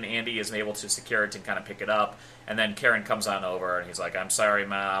ground, and Andy is able to secure it and kind of pick it up. And then Karen comes on over, and he's like, I'm sorry,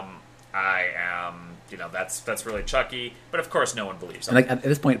 Mom. I am, that's really Chucky. But of course, no one believes him. And like at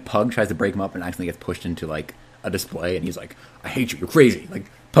this point, Pug tries to break him up and accidentally gets pushed into like a display, and he's like, I hate you. You're crazy.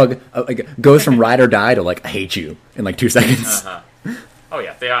 Like, Pug goes from ride or die to like, I hate you in like 2 seconds. Oh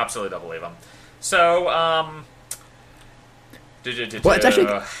yeah, they absolutely don't believe him. So, well, it's actually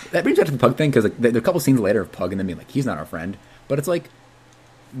that brings back to the Pug thing, because like, there are a couple scenes later of Pug and them being like, he's not our friend, but it's like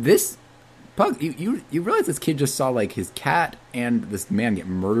this Pug, you realize this kid just saw like his cat and this man get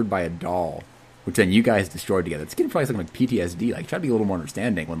murdered by a doll, which then you guys destroyed together. This kid probably has something like PTSD. Like, try to be a little more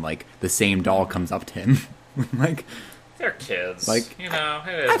understanding when like the same doll comes up to him. Like, they're kids. Like, you know,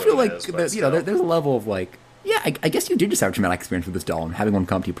 I feel like there's a level of like, yeah, I guess you did just have a traumatic experience with this doll, and having one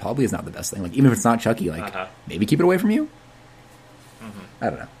come to you probably is not the best thing. Like, even if it's not Chucky, like maybe keep it away from you. I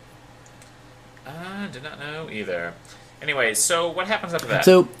don't know. I did not know either. Anyway, so what happens after that?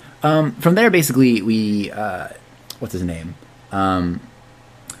 So from there, basically, we what's his name?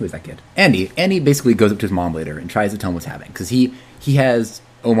 Who is that kid? Andy. Andy basically goes up to his mom later and tries to tell him what's happening because he has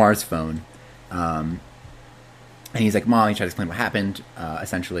Omar's phone, and he's like, "Mom," he tries to explain what happened,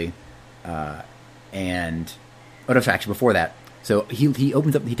 essentially, and actually before that. So he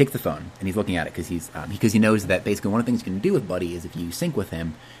opens up, he takes the phone, and he's looking at it because he knows that basically one of the things you can do with Buddy is if you sync with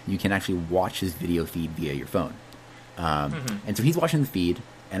him, you can actually watch his video feed via your phone. And so he's watching the feed,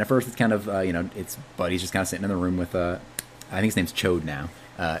 and at first it's kind of, it's Buddy's just kind of sitting in the room with, I think his name's Chode now.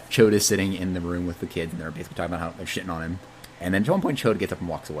 Chode is sitting in the room with the kids, and they're basically talking about how they're shitting on him. And then at one point, Chode gets up and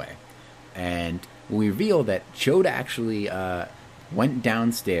walks away. And we reveal that Chode actually went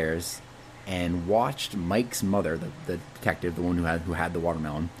downstairs and watched Mike's mother, the detective, the one who had the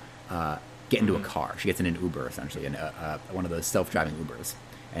watermelon, get into a car. She gets in an Uber, essentially, one of those self-driving Ubers.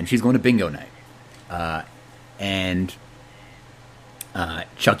 And she's going to bingo night. And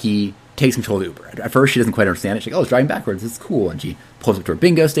Chucky takes control of the Uber. At first, she doesn't quite understand it. She's like, oh, it's driving backwards. It's cool. And she pulls up to her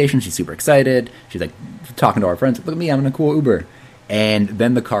bingo station. She's super excited. She's like talking to our friends. Look at me, I'm in a cool Uber. And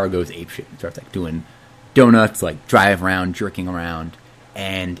then the car goes apeshit and starts like doing donuts, like drive around, jerking around.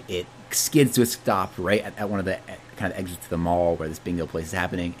 And it skids to a stop right at one of the kind of exits to the mall where this bingo place is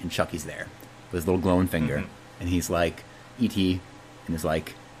happening. And Chucky's there with his little glowing finger. And he's like, E.T. And is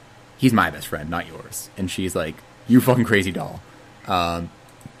like, he's my best friend, not yours. And she's like, you fucking crazy doll.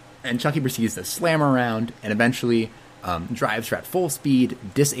 And Chucky proceeds to slam her around and eventually drives her at full speed,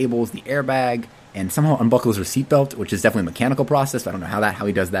 disables the airbag, and somehow unbuckles her seatbelt, which is definitely a mechanical process. I don't know how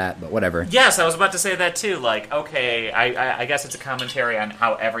he does that, but whatever. Yes, I was about to say that too. Like, okay, I guess it's a commentary on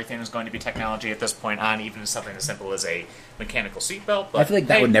how everything is going to be technology at this point on, even something as simple as a mechanical seatbelt. But I feel like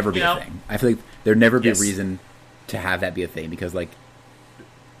that would never be a thing. I feel like there'd never be a reason to have that be a thing because, like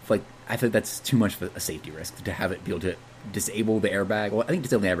I feel like that's too much of a safety risk to have it be able to disable the airbag. Well, I think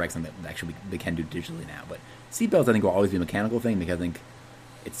disabling the airbag is something that actually they can do digitally now, but seatbelts I think will always be a mechanical thing because I think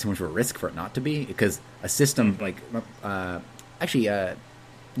it's too much of a risk for it not to be. Because a system like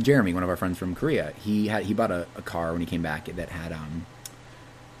Jeremy, one of our friends from Korea, he bought a car when he came back that had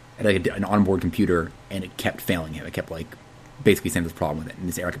like an onboard computer, and it kept failing him. It kept like basically saying this problem with it, and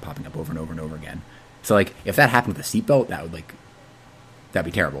this error kept popping up over and over and over again. So like if that happened with a seatbelt, that'd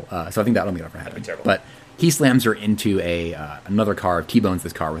be terrible. So I think that'll ever happen. But he slams her into another car, T-bones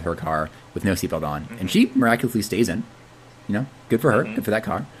this car with her car with no seatbelt on, and she miraculously stays in. You know, good for her, good for that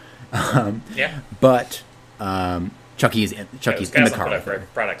car. But Chucky's in the car with her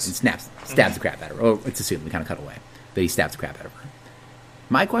products. and stabs the crap out of her. Oh, it's assumed, we kind of cut away. But he stabs the crap out of her.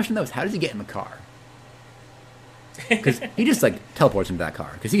 My question, though, is how does he get in the car? Because he just, like, teleports into that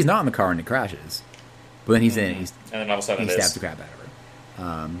car. Because he's not in the car and it crashes. But then he's in, and then all of a sudden he stabs the crap out of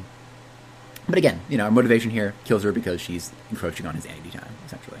her. But again, our motivation here kills her because she's encroaching on his Andy time,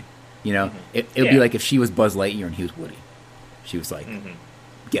 essentially. It would be like if she was Buzz Lightyear and he was Woody. She was like,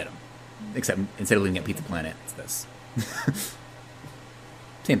 get him. Except instead of leaving at Pizza Planet, it's this.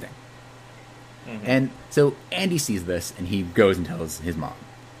 Same thing. And so Andy sees this, and he goes and tells his mom.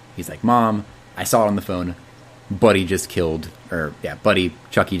 He's like, Mom, I saw it on the phone. Chucky just killed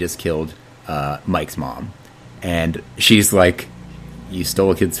Mike's mom. And she's like, you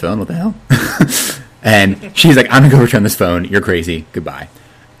stole a kid's phone? What the hell? And she's like, I'm going to go return this phone. You're crazy. Goodbye.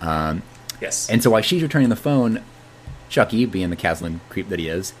 Yes. And so while she's returning the phone, Chucky, being the Caslin creep that he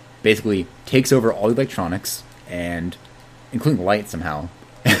is, basically takes over all the electronics, and including the lights somehow,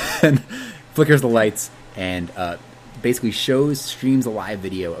 and flickers the lights, and basically streams a live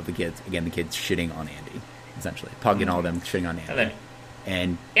video of the kids shitting on Andy, essentially. Pug and all of them shitting on Andy.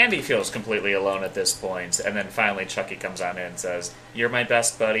 And Andy feels completely alone at this point, and then finally Chucky comes on in and says, you're my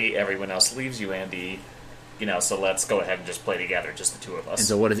best buddy, everyone else leaves you, Andy, so let's go ahead and just play together, just the two of us. And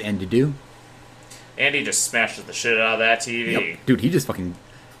so what does Andy do? Andy just smashes the shit out of that TV. Yep. Dude, he just fucking...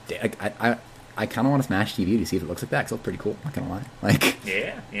 I kind of want to smash TV to see if it looks like that, because it's pretty cool, not gonna lie.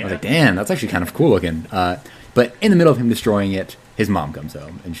 Yeah. I was like, damn, that's actually kind of cool looking. But in the middle of him destroying it, his mom comes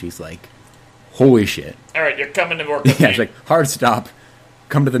home, and she's like, holy shit. All right, you're coming to work with me. She's like, hard stop.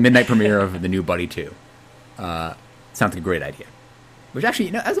 Come to the midnight premiere of the new Buddy 2. Sounds like a great idea. Which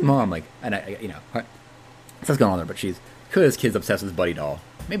actually, as a mom, like, and I sounds going on there, but she's, because his kid's obsessed with this Buddy doll,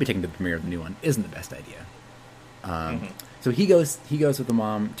 maybe taking the premiere of the new one isn't the best idea. So he goes with the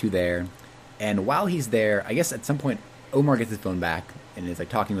mom to there, and while he's there, I guess at some point Omar gets his phone back and is like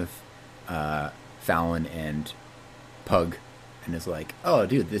talking with Fallon and Pug, and is like, "Oh,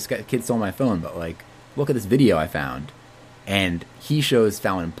 dude, this kid stole my phone, but like, look at this video I found." And he shows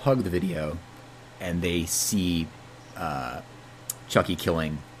Fallon and Pug the video, and they see Chucky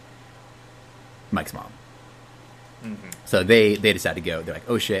killing Mike's mom. So they decide to go. They're like,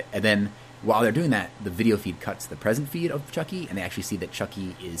 "Oh shit!" And then while they're doing that, the video feed cuts to the present feed of Chucky, and they actually see that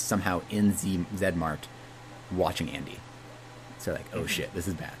Chucky is somehow in Zedmart watching Andy. So they're like, "Oh shit, this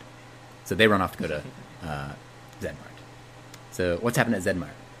is bad." So they run off to go to Zedmart. So what's happened at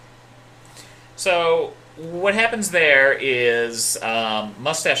Zedmart? So what happens there is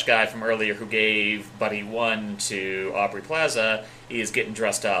Mustache Guy from earlier, who gave Buddy 1 to Aubrey Plaza, is getting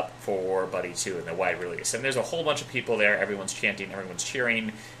dressed up for Buddy 2 in the wide release. And there's a whole bunch of people there. Everyone's chanting. Everyone's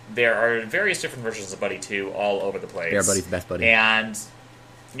cheering. There are various different versions of Buddy 2 all over the place. They're Buddy's best buddy. And,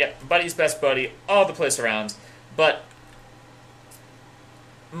 Buddy's best buddy, all the place around. But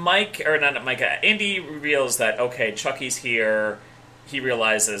Andy reveals that, okay, Chucky's here. He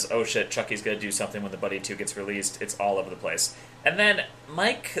realizes, oh shit, Chucky's going to do something when the Buddy 2 gets released. It's all over the place. And then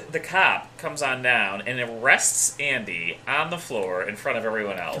Mike, the cop, comes on down and arrests Andy on the floor in front of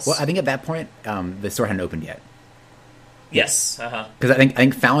everyone else. Well, I think at that point, the store hadn't opened yet. Yes. Because I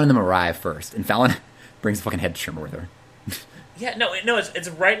think Fallon and them arrive first, and Fallon brings a fucking head trimmer with her. It's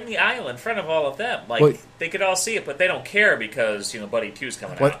right in the aisle in front of all of them. Like, they could all see it, but they don't care because, Buddy 2's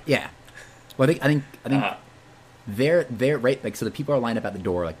coming out. Yeah. Well, I think they're right. Like, so the people are lined up at the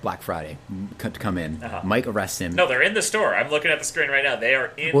door, like Black Friday, to come in. Mike arrests him. No, they're in the store. I'm looking at the screen right now. They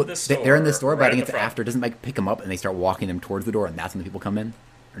are in the store. They're in the store, but right I think it's after. Doesn't Mike pick them up and they start walking them towards the door, and that's when the people come in,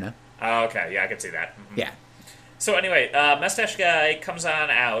 or no? Oh, okay. Yeah, I can see that. Mm-hmm. Yeah. So anyway, Mustache Guy comes on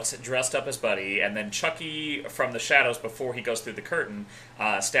out, dressed up as Buddy, and then Chucky, from the shadows before he goes through the curtain,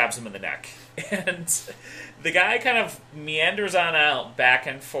 stabs him in the neck. And the guy kind of meanders on out, back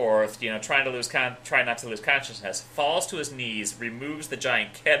and forth, trying not to lose consciousness, falls to his knees, removes the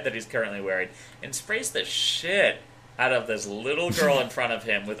giant kid that he's currently wearing, and sprays the shit out of this little girl in front of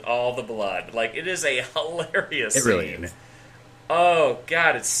him with all the blood. Like, it is a hilarious scene. It really is. Oh,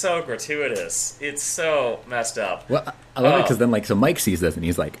 God, it's so gratuitous. It's so messed up. Well, I love it because then, so Mike sees this and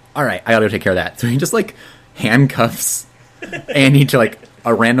he's like, all right, I gotta go take care of that. So he just, handcuffs Andy to,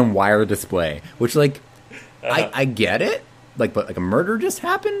 a random wire display, which, I get it. But a murder just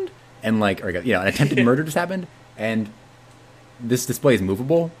happened, and, an attempted murder just happened, and this display is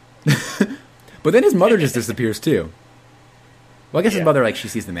movable. But then his mother just disappears, too. Well, I guess his mother, she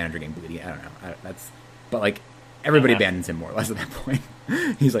sees the manager getting bleeding. I don't know. But everybody abandons him more or less at that point.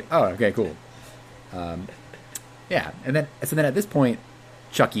 He's like, oh, okay, cool. Yeah, and then at this point,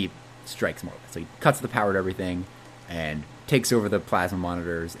 Chucky strikes more. So he cuts the power to everything and takes over the plasma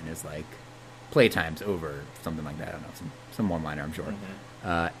monitors and is like, playtime's over, something like that. I don't know, some one-liner, I'm sure.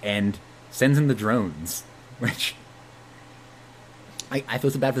 And sends in the drones, which I feel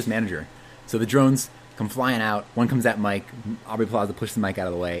so bad for this manager. So the drones come flying out. One comes at Mike. Aubrey Plaza pushes Mike out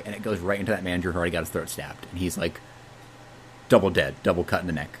of the way, and it goes right into that manager who already got his throat stabbed. And he's double dead, double cut in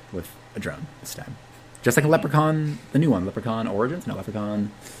the neck with a drone this time. Just like a Leprechaun, the new one, Leprechaun Origins? No,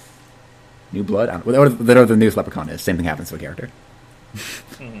 Leprechaun New Blood? I don't know. Whatever the newest Leprechaun is, same thing happens to a character.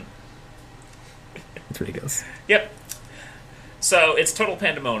 It's ridiculous. Yep. So it's total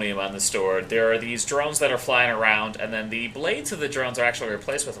pandemonium on the store. There are these drones that are flying around, and then the blades of the drones are actually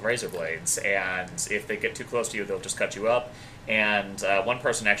replaced with razor blades. And if they get too close to you, they'll just cut you up. And one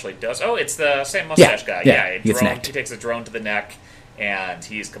person actually does. Oh, it's the same mustache guy. Yeah, he takes a drone to the neck, and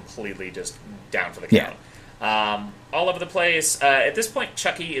he's completely just down for the count. All over the place. At this point,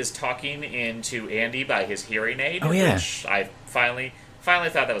 Chucky is talking into Andy by his hearing aid, which I finally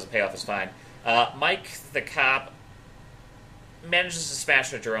thought that was a payoff. Is fine. Mike, the cop, manages to smash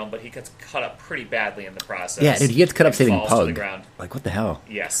the drone, but he gets cut up pretty badly in the process. Yeah, dude, he gets cut up saving Pug. To the ground. What the hell?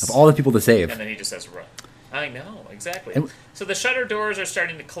 Yes. Of all the people to save. And then he just says, run. I know, exactly. So the shutter doors are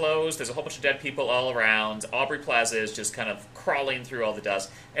starting to close. There's a whole bunch of dead people all around. Aubrey Plaza is just kind of crawling through all the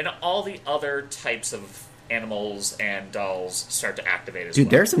dust. And all the other types of animals and dolls start to activate as well.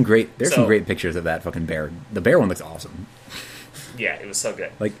 Dude, there's some great pictures of that fucking bear. The bear one looks awesome. Yeah, it was so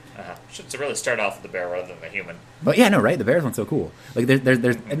good. Should really start off with the bear rather than the human. But yeah, no, right? The bear's one's so cool.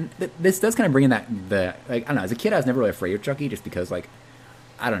 There's and this does kind of bring in I don't know. As a kid, I was never really afraid of Chucky, just because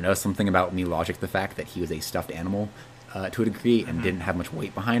I don't know, something about me logic the fact that he was a stuffed animal to a degree and didn't have much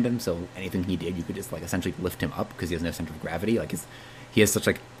weight behind him. So anything he did, you could just essentially lift him up because he has no center of gravity. He has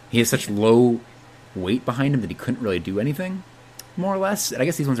such low weight behind him that he couldn't really do anything. more or less. And I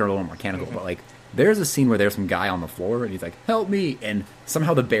guess these ones are a little more mechanical, but like there's a scene where there's some guy on the floor and he's like, "Help me!" and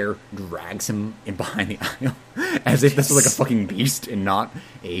somehow the bear drags him in behind the aisle as if this was like a fucking beast and not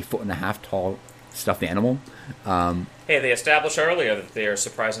a 1.5 foot tall stuffed animal. Hey, they established earlier that they are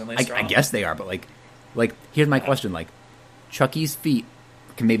surprisingly strong. I guess they are, but like here's my question: like Chucky's feet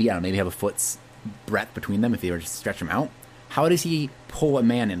can maybe maybe have a foot's breadth between them if they were to stretch them out. How does he pull a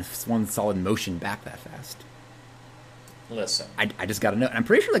man in one solid motion back that fast? Listen, I just got to know. I'm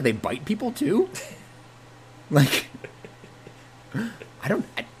pretty sure like they bite people too. Like,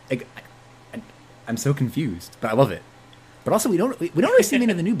 I'm so confused, but I love it. But also, we don't really see any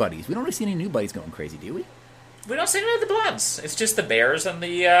of the new buddies. We don't really see any new buddies going crazy, do we? We don't see any of the Bloods. It's just the bears and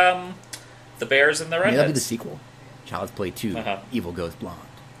the bears and the redheads. Maybe that'll be the sequel. Child's Play 2. Evil Goes Blonde.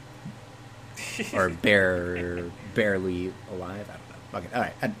 Or barely alive. I don't know. Okay, all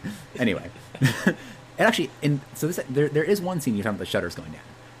right. Anyway, and actually, there is one scene you're talking about the shutters going down.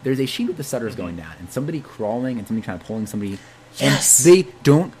 There's a scene with the shutters going down, and somebody crawling and somebody trying to pulling somebody. Yes. And they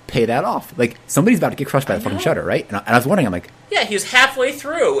don't pay that off. Like somebody's about to get crushed by the fucking shutter, right? And I was wondering, I'm like, yeah, he's halfway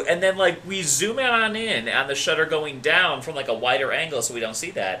through, and then like we zoom in on the shutter going down from like a wider angle, so we don't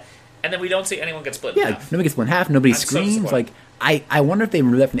see that, and then we don't see anyone get split in half. Nobody gets split in half. Nobody screams. So like I wonder if they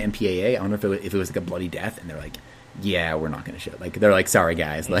removed that from the MPAA. I wonder if it was like a bloody death, and they're like, yeah, we're not going to show. Like they're like, sorry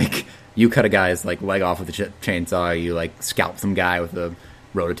guys, like you cut a guy's like leg off with a chainsaw, you like scalp some guy with a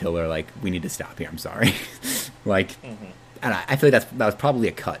rototiller. Like we need to stop here. I'm sorry. Like. And I feel like that was probably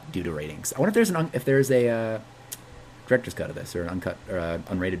a cut due to ratings. I wonder if there's a director's cut of this or an uncut or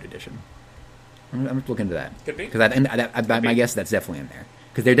unrated edition. I'm going to look into that. Could be. Because my guess that's definitely in there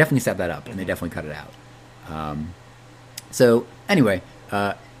because they definitely set that up and they definitely cut it out. So anyway,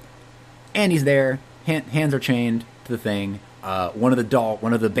 Andy's there. Hands are chained to the thing. One of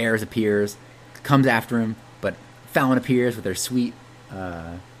the bears appears, comes after him, but Fallon appears with their sweet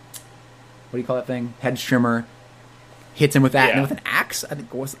what do you call that thing? Head trimmer. Hits him with that, and with an axe. I think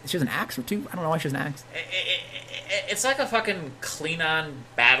she has an axe or two. I don't know why she has an axe. It's like a fucking Klingon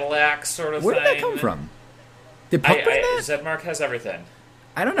battle axe sort of Where thing. Where did that come from? Did Puck bring that? Zedmark has everything.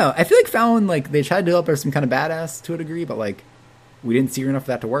 I don't know. I feel like Fallon, like, they tried to develop her some kind of badass to a degree, but, like, we didn't see her enough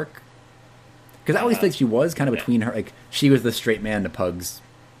for that to work. Because I always think she was kind of between her, like, she was the straight man to Pug's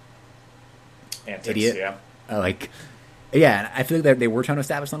antics, idiot. Yeah. Yeah, I feel like they were trying to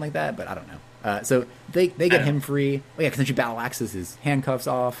establish something like that, but I don't know. So they get him free. Oh yeah, because then she battle axes his handcuffs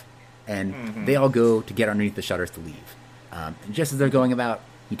off, and they all go to get underneath the shutters to leave. And just as they're going about,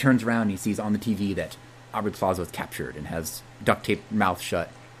 he turns around and he sees on the TV that Aubrey Plaza was captured and has duct tape mouth shut,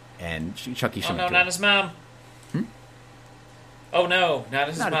 and Chucky's showing. Oh no, not his mom. Oh no, not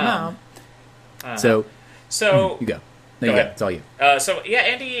his mom. So you go. No, Go you ahead. go. It's all you.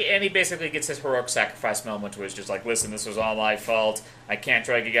 Andy basically gets his heroic sacrifice moment where he's just like, listen, this was all my fault. I can't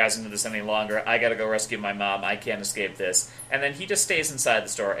drag you guys into this any longer. I gotta go rescue my mom. I can't escape this. And then he just stays inside the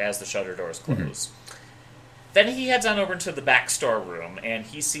store as the shutter doors close. Then he heads on over into the back storeroom, and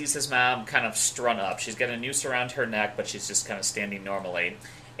he sees his mom kind of strung up. She's got a noose around her neck, but she's just kind of standing normally.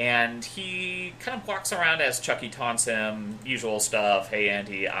 And he kind of walks around as Chucky taunts him, usual stuff. Hey,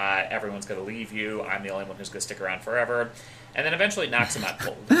 Andy, everyone's going to leave you. I'm the only one who's going to stick around forever. And then eventually knocks him out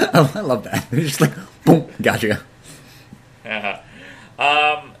cold. I love that. He's just like, boom, gotcha.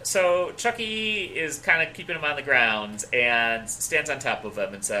 So Chucky is kind of keeping him on the ground and stands on top of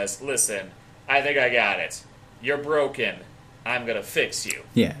him and says, listen, I think I got it. You're broken. I'm going to fix you.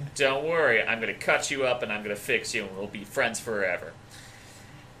 Yeah. Don't worry. I'm going to cut you up and I'm going to fix you and we'll be friends forever.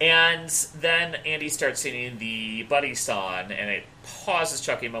 And then Andy starts singing the Buddy song, and it pauses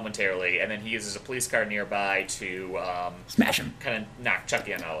Chucky momentarily, and then he uses a police car nearby to smash him, kind of knock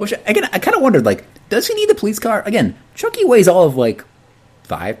Chucky on out. Which again, I kind of wondered, like, does he need the police car? Again, Chucky weighs all of like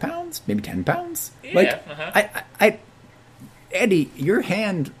 5 pounds, maybe 10 pounds. Yeah. Like, Andy, your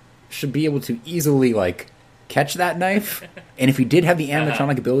hand should be able to easily like catch that knife, and if he did have the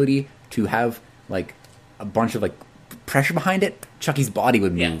animatronic ability to have like a bunch of like pressure behind it, Chucky's body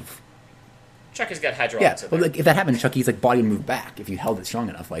would move. Yeah. Chucky's got hydraulics. Yeah, well, like if that happened, Chucky's like body would move back if you held it strong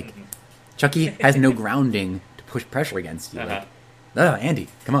enough. Like Chucky has no grounding to push pressure against you. Like, no, Andy,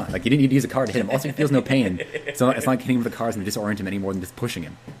 come on! Like you didn't need to use a car to hit him. Also, he feels no pain. It's not like hitting him with the cars and disorient him any more than just pushing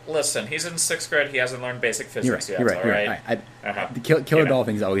him. Listen, he's in 6th grade. He hasn't learned basic physics yet. You're right. The killer doll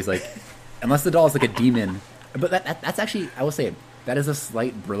thing is always like, unless the doll is like a demon. But that's actually, I will say, that is a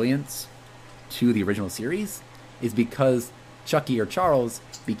slight brilliance to the original series, is because Chucky or Charles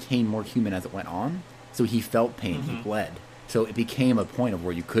became more human as it went on, so he felt pain, he bled. So it became a point of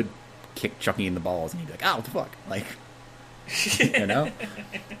where you could kick Chucky in the balls and he'd be like, "Oh, what the fuck?" Like, you know?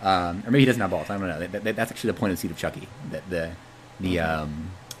 Or maybe he doesn't have balls. I don't know. That's actually the point of the seed of Chucky. That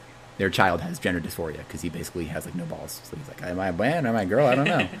their child has gender dysphoria because he basically has like no balls. So he's like, am I a man? Am I a girl? I don't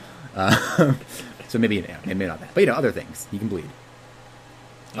know. So maybe not that, but other things. He can bleed.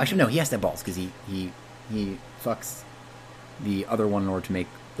 Actually, no, he has to have balls because he fucks the other one in order to make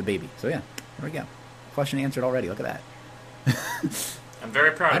the baby. So yeah, there we go. Question answered already. Look at that. I'm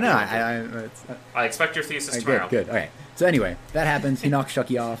very proud of you. I know. I expect your thesis tomorrow. Good. All right. So anyway, that happens. He knocks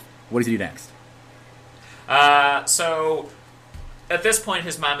Chucky off. What does he do next? So at this point,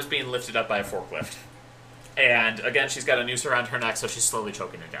 his mom is being lifted up by a forklift. And again, she's got a noose around her neck, so she's slowly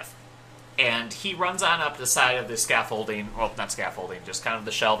choking to death. And he runs on up the side of the scaffolding, well, not scaffolding, just kind of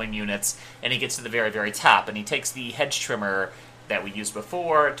the shelving units, and he gets to the very, very top, and he takes the hedge trimmer that we used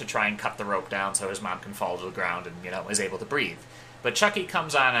before to try and cut the rope down so his mom can fall to the ground and, is able to breathe. But Chucky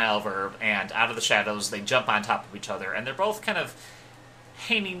comes on over, and out of the shadows, they jump on top of each other, and they're both kind of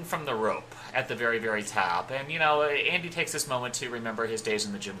hanging from the rope at the very, very top. And, Andy takes this moment to remember his days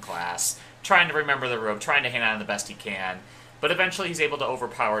in the gym class, trying to remember the rope, trying to hang on the best he can. But eventually he's able to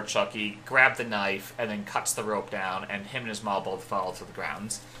overpower Chucky, grab the knife, and then cuts the rope down, and him and his mom both fall to the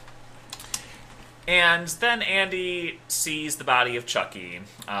ground. And then Andy sees the body of Chucky,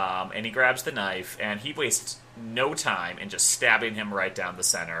 and he grabs the knife, and he wastes no time in just stabbing him right down the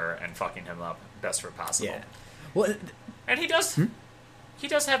center and fucking him up best way possible. Yeah. Well, and he does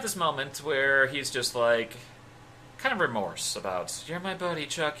have this moment where he's just like, kind of remorse about, you're my buddy,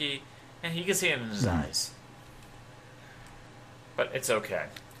 Chucky, and he can see it in his eyes. But it's okay.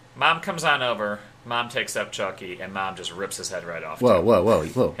 Mom comes on over, Mom takes up Chucky, and Mom just rips his head right off. Whoa.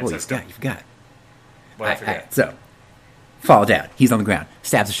 And You forgot. What I forget? Right, so, fall down. He's on the ground.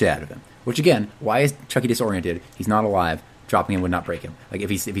 Stabs the shit out of him. Which, again, why is Chucky disoriented? He's not alive. Dropping him would not break him. Like, if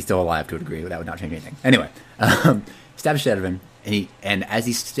he's still alive to a degree, that would not change anything. Anyway, stabs the shit out of him, and as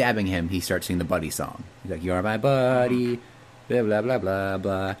he's stabbing him, he starts singing the buddy song. He's like, you're my buddy, blah, blah, blah, blah,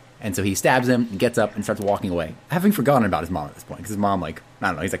 blah. And so he stabs him, and gets up, and starts walking away, having forgotten about his mom at this point. Because his mom, I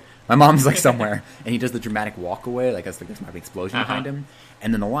don't know, he's like, my mom's, somewhere. And he does the dramatic walk away, there's a dramatic explosion behind him.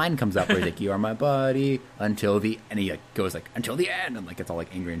 And then the line comes up where he's like, you are my buddy, until the... And he, goes, until the end, and, gets all,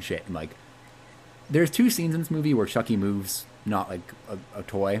 angry and shit. And, there's two scenes in this movie where Chucky moves not, a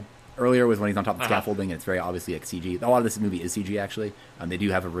toy. Earlier was when he's on top of the scaffolding, and it's very obviously, CG. A lot of this movie is CG, actually. They do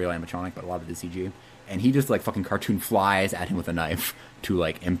have a real animatronic, but a lot of it is CG. And he just, fucking cartoon flies at him with a knife to,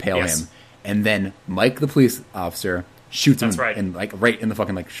 impale him. And then Mike, the police officer, shoots him right in the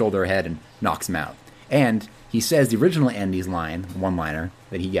fucking, shoulder head and knocks him out. And he says the original Andy's line, one-liner,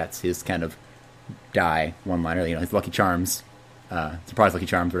 that he gets, his kind of die one-liner, his Lucky Charms, surprise Lucky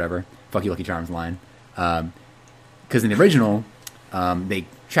Charms, whatever, fuck you Lucky Charms line. Because in the original, they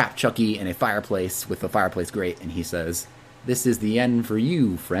trap Chucky in a fireplace with a fireplace grate, and he says, this is the end for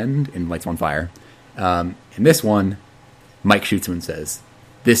you, friend, and lights on fire. In this one, Mike shoots him and says,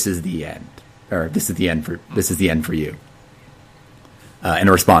 this is the end. Or, this is the end for you. In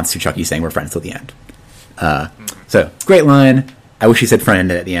a response to Chucky saying, we're friends till the end. So, great line. I wish he said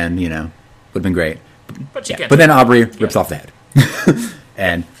friend at the end, would have been great. But then Aubrey rips off the head.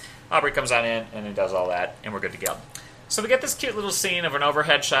 And Aubrey comes on in, and he does all that, and we're good to go. So we get this cute little scene of an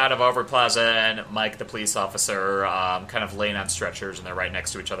overhead shot of Aubrey Plaza and Mike, the police officer, kind of laying on stretchers, and they're right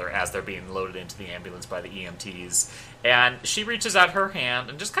next to each other as they're being loaded into the ambulance by the EMTs. And she reaches out her hand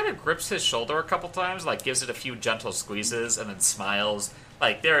and just kind of grips his shoulder a couple times, gives it a few gentle squeezes, and then smiles.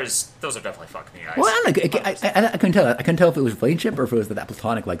 Those are definitely fucking the eyes. Well, I don't know. I couldn't tell. I couldn't tell if it was relationship or if it was that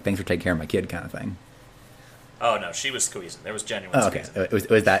platonic, thanks for taking care of my kid kind of thing. Oh no, she was squeezing. There was genuine squeezing. Okay.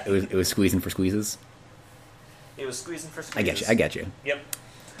 It was squeezing for squeezes. It was squeezing for squeezes. I get you. Yep.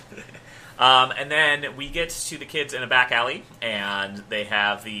 And then we get to the kids in a back alley, and they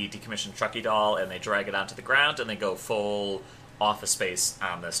have the decommissioned Chucky doll, and they drag it onto the ground, and they go full Office Space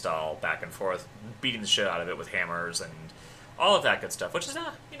on this doll, back and forth, beating the shit out of it with hammers and all of that good stuff, which is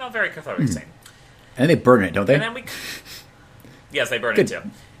a very cathartic scene. And they burn it, don't they? And then yes, they burn it too.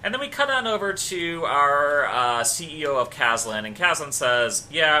 And then we cut on over to our CEO of Caslin, and Caslin says,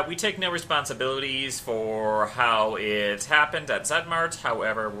 yeah, we take no responsibilities for how it happened at Zedmart.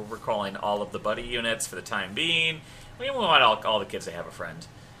 However, we're recalling all of the buddy units for the time being. We want all the kids to have a friend.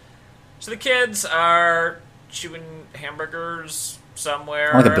 So the kids are chewing hamburgers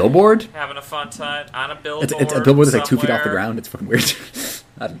somewhere. On a billboard? Having a fun time. On a billboard. It's a billboard that's 2 feet off the ground. It's fucking weird.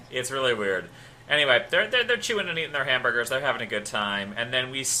 It's really weird. Anyway, they're chewing and eating their hamburgers. They're having a good time. And then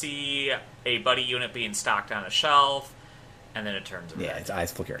we see a buddy unit being stocked on a shelf, and then it turns red. Yeah, its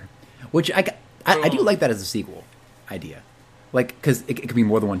eyes flicker. Which I do like that as a sequel idea. Because it could be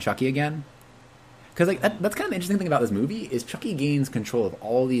more than one Chucky again. Because that's kind of the interesting thing about this movie is Chucky gains control of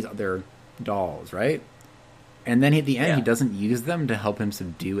all these other dolls, right? And then at the end, Yeah. he doesn't use them to help him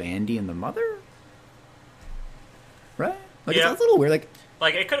subdue Andy and the mother? Right? Like, Yeah. it's a little weird.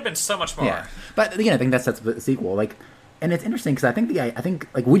 Like, it could have been so much more. Yeah. But, again, I think that's the sequel. Like, and it's interesting, because I think,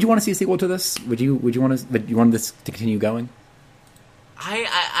 would you want to see a sequel to this? Would you want this to continue going?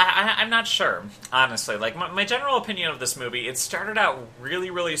 I'm not sure, honestly. Like, my general opinion of this movie, it started out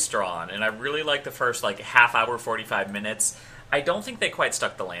really, really strong, and I really liked the first, like, half hour, 45 minutes. I don't think they quite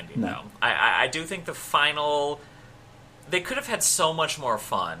stuck the landing, No. though. I do think the final... They could have had so much more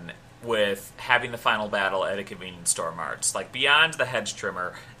fun with having the final battle at a convenience store marts. Like, beyond the hedge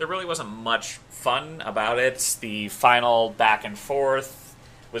trimmer, there really wasn't much fun about it. The final back and forth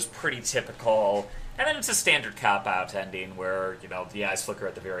was pretty typical. And then it's a standard cop-out ending where, the eyes flicker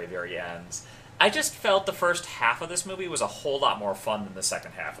at the very, very end. I just felt the first half of this movie was a whole lot more fun than the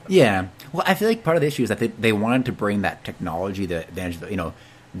second half of the movie. Yeah. Well, I feel like part of the issue is that they wanted to bring that technology, the advantage of,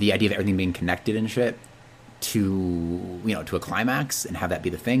 the idea of everything being connected and shit, to a climax and have that be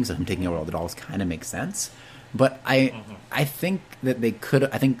the thing. So him taking over all the dolls kind of makes sense. But I think that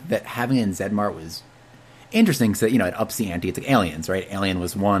I think that having it in Zedmart was interesting, so it ups the ante. It's like Aliens, right? Alien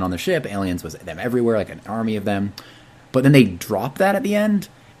was one on the ship. Aliens was them everywhere, like an army of them. But then they drop that at the end,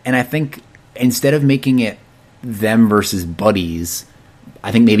 and I think instead of making it them versus buddies,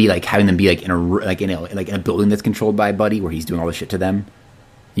 I think maybe like having them be like in a building that's controlled by a buddy where he's doing all the shit to them,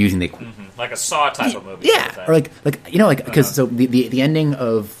 using the like a Saw type of movie. Yeah, sort of thing. or because so the ending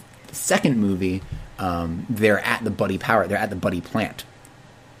of the second movie, they're at the buddy plant.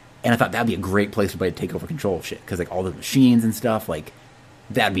 And I thought that'd be a great place for everybody to take over control of shit, because like all the machines and stuff, like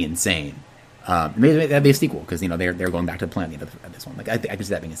that'd be insane. Maybe that'd be a sequel, because they're going back to the plant at the end of this one. Like I could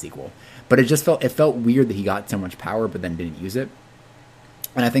see that being a sequel, but it felt weird that he got so much power but then didn't use it.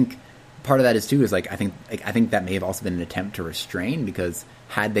 And I think part of that is too is I think that may have also been an attempt to restrain, because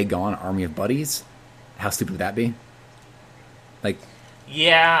had they gone Army of Buddies, how stupid would that be? Like.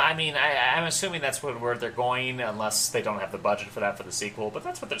 Yeah, I mean, I'm assuming that's where they're going, unless they don't have the budget for that for the sequel. But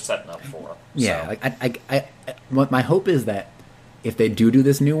that's what they're setting up for. Yeah, so. My hope is that if they do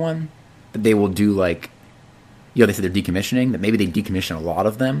this new one, that they will do they said they're decommissioning. That maybe they decommission a lot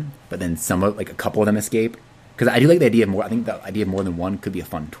of them, but then a couple of them escape. Because I do like the idea of more. I think the idea of more than one could be a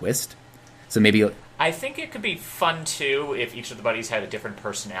fun twist. So maybe. I think it could be fun, too, if each of the buddies had a different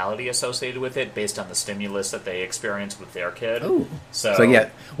personality associated with it based on the stimulus that they experienced with their kid. Oh. So yeah.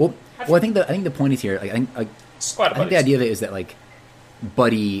 Well, I think the point is here, I think the idea of it is that,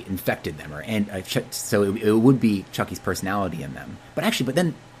 Buddy infected them, so it would be Chucky's personality in them. But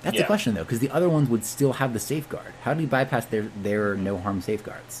then, that's the question, though, because the other ones would still have the safeguard. How do you bypass their no-harm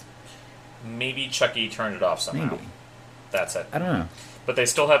safeguards? Maybe Chucky turned it off somehow. Maybe. That's it. I don't know. But they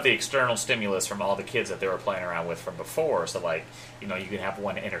still have the external stimulus from all the kids that they were playing around with from before. So, you can have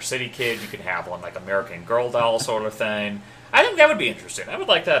one inner city kid, you can have one, American Girl doll sort of thing. I think that would be interesting. I would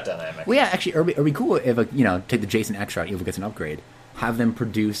like that dynamic. Well, yeah, actually, it'd be cool if, take the Jason X route, Evil gets an upgrade. Have them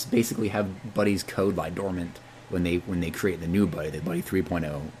basically have Buddy's code lie dormant when they create the new Buddy, the Buddy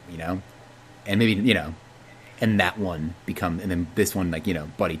 3.0, and maybe, and that one and then this one,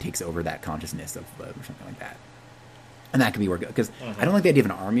 Buddy takes over that consciousness of or something like that. And that could be work, because I don't like the idea of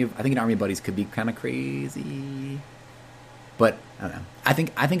an army. I think an army of buddies could be kind of crazy, but I don't know. I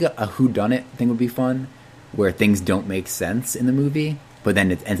think a whodunit thing would be fun, where things don't make sense in the movie, but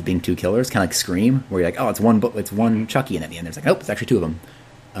then it ends up being two killers, kind of like Scream, where you're like, oh, it's one Chucky, and at the end there's nope, it's actually two of them,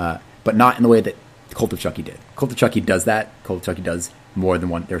 but not in the way that Cult of Chucky did. Cult of Chucky does that. Cult of Chucky does more than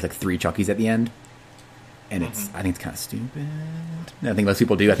one. There's 3 Chuckies at the end, and I think it's kind of stupid. I think most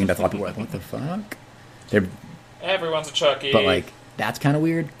people do. I think that's a lot of people are like, what the fuck? Everyone's a Chucky. But, that's kind of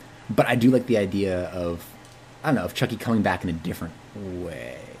weird. But I do like the idea of, I don't know, of Chucky coming back in a different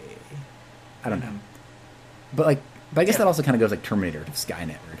way. I don't know. But I guess that also kind of goes like Terminator to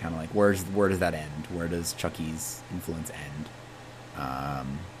Skynet, where kind of where does that end? Where does Chucky's influence end? I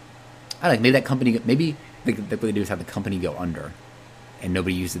don't know, maybe that company, what they do is have the company go under, and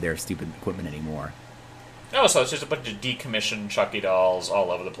nobody uses their stupid equipment anymore. Oh, so it's just a bunch of decommissioned Chucky dolls all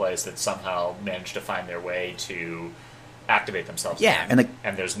over the place that somehow managed to find their way to activate themselves. Yeah, again,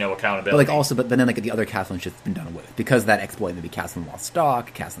 and there's no accountability. But then the other Castlin shit's been done with, because that exploit maybe Castlin lost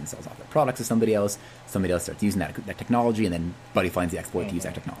stock. Castlin sells off their products to somebody else. Somebody else starts using that technology, and then Buddy finds the exploit to use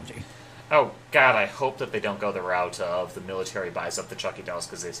that technology. Oh God, I hope that they don't go the route of the military buys up the Chucky dolls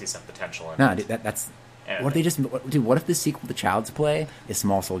because they see some potential in No, it. dude, that's. What if the sequel to Child's Play is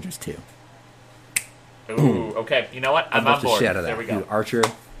Small Soldiers 2? Ooh, okay. You know what? I'm on board. There we go. Dude, Archer,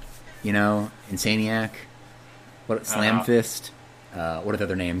 Insaniac, Slam Fist, what are the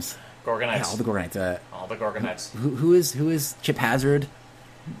other names? Gorgonites. Yeah, all the Gorgonites. All the Gorgonites. Who is Chip Hazard?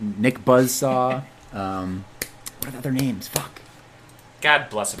 Nick Buzzsaw? What are their names? Fuck. God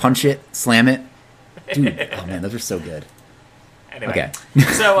bless him. Punch It, Slam It. Dude, oh man, those are so good. Anyway. Okay.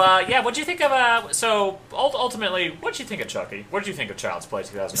 So, what'd you think of, ultimately, what'd you think of Chucky? What did you think of Child's Play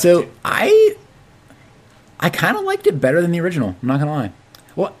 2019? So, I kind of liked it better than the original. I'm not gonna lie.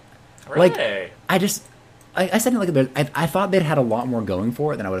 Well, Really? like, I said it like a bit. I thought they'd had a lot more going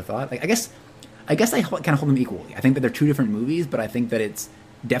for it than I would have thought. Like, I guess I kind of hold them equally. I think that they're two different movies, but I think that it's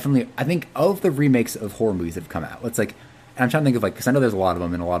definitely. I think of the remakes of horror movies that have come out, it's like, and I'm trying to think of like, because I know there's a lot of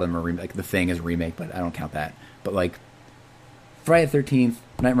them, and a lot of them are like The Thing is a remake, but I don't count that. But like Friday the 13th,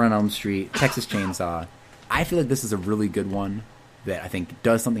 Nightmare on Elm Street, Texas Chainsaw, I feel like this is a really good one that I think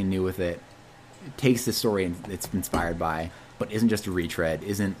does something new with it. It takes the story and it's inspired by, but isn't just a retread.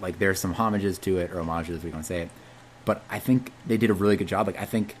 Isn't like there's some homages to it, or homages if we don't say it. But I think they did a really good job. Like I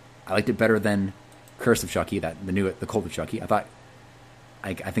think I liked it better than Curse of Chucky, the Cult of Chucky. I thought,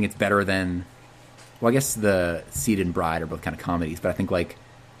 I think it's better than. Well, I guess the Seed and Bride are both kind of comedies, but I think like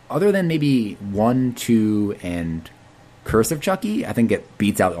other than maybe 1, 2, and Curse of Chucky, I think it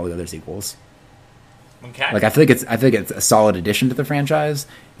beats out all the other sequels. Okay. Like I feel like it's a solid addition to the franchise,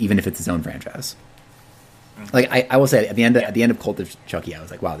 even if it's its own franchise. Mm-hmm. Like I will say at the end of Cult of Chucky, I was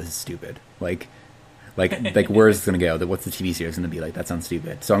like, wow, this is stupid. Like where's this gonna go? What's the TV series gonna be like? That sounds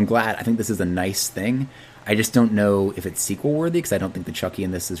stupid. So I'm glad. I think this is a nice thing. I just don't know if it's sequel worthy because I don't think the Chucky in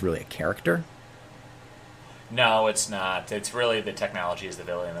this is really a character. No, it's not. It's really the technology is the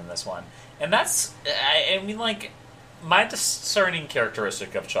villain in this one. And that's, I mean, like, my discerning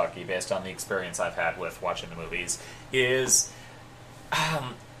characteristic of Chucky, based on the experience I've had with watching the movies, is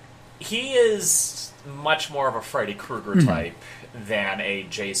he is much more of a Freddy Krueger type than a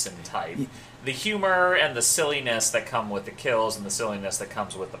Jason type. The humor and the silliness that come with the kills and the silliness that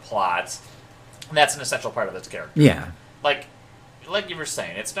comes with the plot, that's an essential part of this character. Yeah. Like you were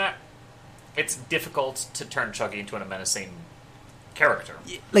saying, it's difficult to turn Chucky into a menacing character.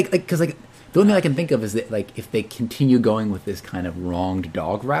 Because the only thing I can think of is that like if they continue going with this kind of wronged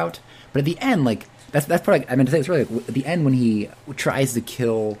dog route, but at the end, like that's probably I meant to say it's really like, at the end when he tries to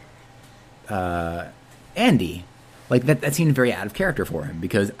kill Andy, like that seemed very out of character for him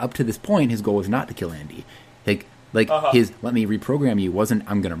because up to this point his goal was not to kill Andy. His let me reprogram you wasn't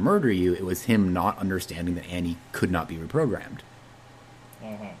I'm going to murder you. It was him not understanding that Andy could not be reprogrammed.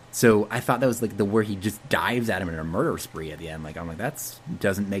 So I thought that was like where he just dives at him in a murder spree at the end. Like I'm like that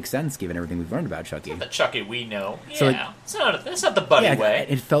doesn't make sense given everything we've learned about Chucky. It's not the Chucky we know. So, yeah, it's not the buddy way.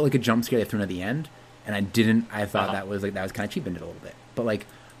 It felt like a jump scare they threw in at the end, and I thought that was kind of cheapened it a little bit. But like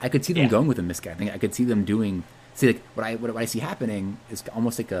I could see them going with a misguide. I think I could see them doing. See like what I see happening is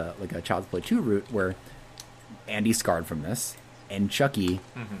almost like a Child's Play 2 route where Andy's scarred from this, and Chucky,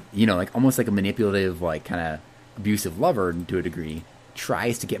 like almost like a manipulative, like kind of abusive lover to a degree.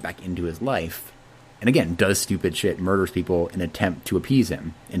 Tries to get back into his life, and again does stupid shit, murders people in an attempt to appease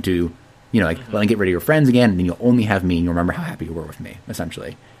him, and to let him get rid of your friends again, and then you'll only have me, and you'll remember how happy you were with me.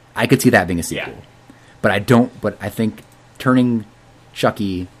 Essentially, I could see that being a sequel, but I don't. But I think turning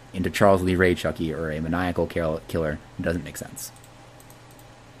Chucky into Charles Lee Ray Chucky or a maniacal killer doesn't make sense.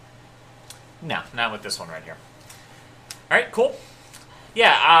 No, not with this one right here. All right, cool.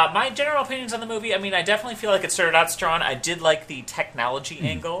 Yeah, my general opinions on the movie, I mean, I definitely feel like it started out strong. I did like the technology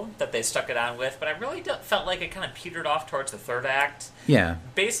angle that they stuck it on with, but I really felt like it kind of petered off towards the third act. Yeah.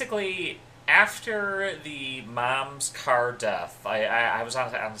 Basically, after the mom's car death, I was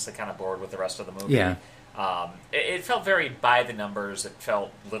honestly kind of bored with the rest of the movie. Yeah. It felt very by the numbers. It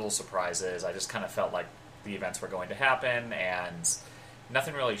felt little surprises. I just kind of felt like the events were going to happen, and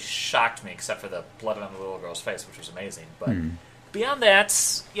nothing really shocked me except for the blood on the little girl's face, which was amazing. But... Beyond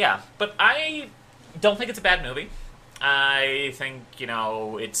that, yeah. But I don't think it's a bad movie. I think,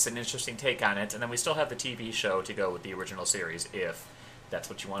 it's an interesting take on it. And then we still have the TV show to go with the original series, if that's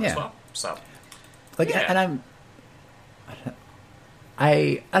what you want as well. So, and I don't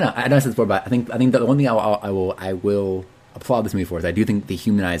know. I know I said before, but I think the one thing I will applaud this movie for is I do think the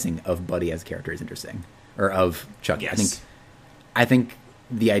humanizing of Buddy as a character is interesting, or of Chucky. Yes. I think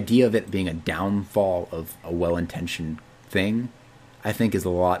the idea of it being a downfall of a well-intentioned thing, I think is a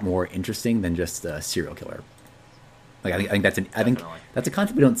lot more interesting than just a serial killer. Like I think that's a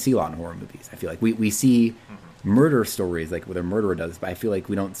concept we don't see a lot in horror movies. I feel like we see murder stories like where a murderer does, but I feel like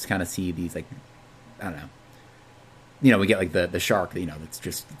we don't kind of see these like I don't know. We get like the shark. It's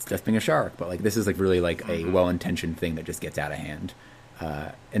just being a shark, but like this is like really like a well-intentioned thing that just gets out of hand.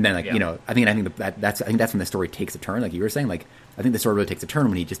 And then I think that's when the story takes a turn. Like you were saying, like I think the story really takes a turn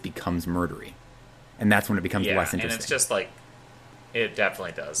when he just becomes murdery. And that's when it becomes less interesting. And it's just like, it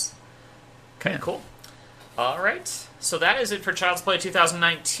definitely does. Okay, cool. All right. So that is it for Child's Play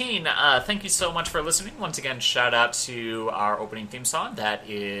 2019. Thank you so much for listening. Once again, shout out to our opening theme song. That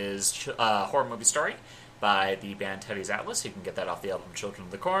is Horror Movie Story by the band Teddy's Atlas. You can get that off the album Children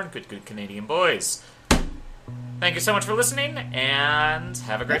of the Corn. Good Canadian boys. Thank you so much for listening, and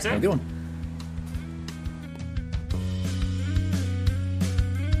have a great day. Have a good one.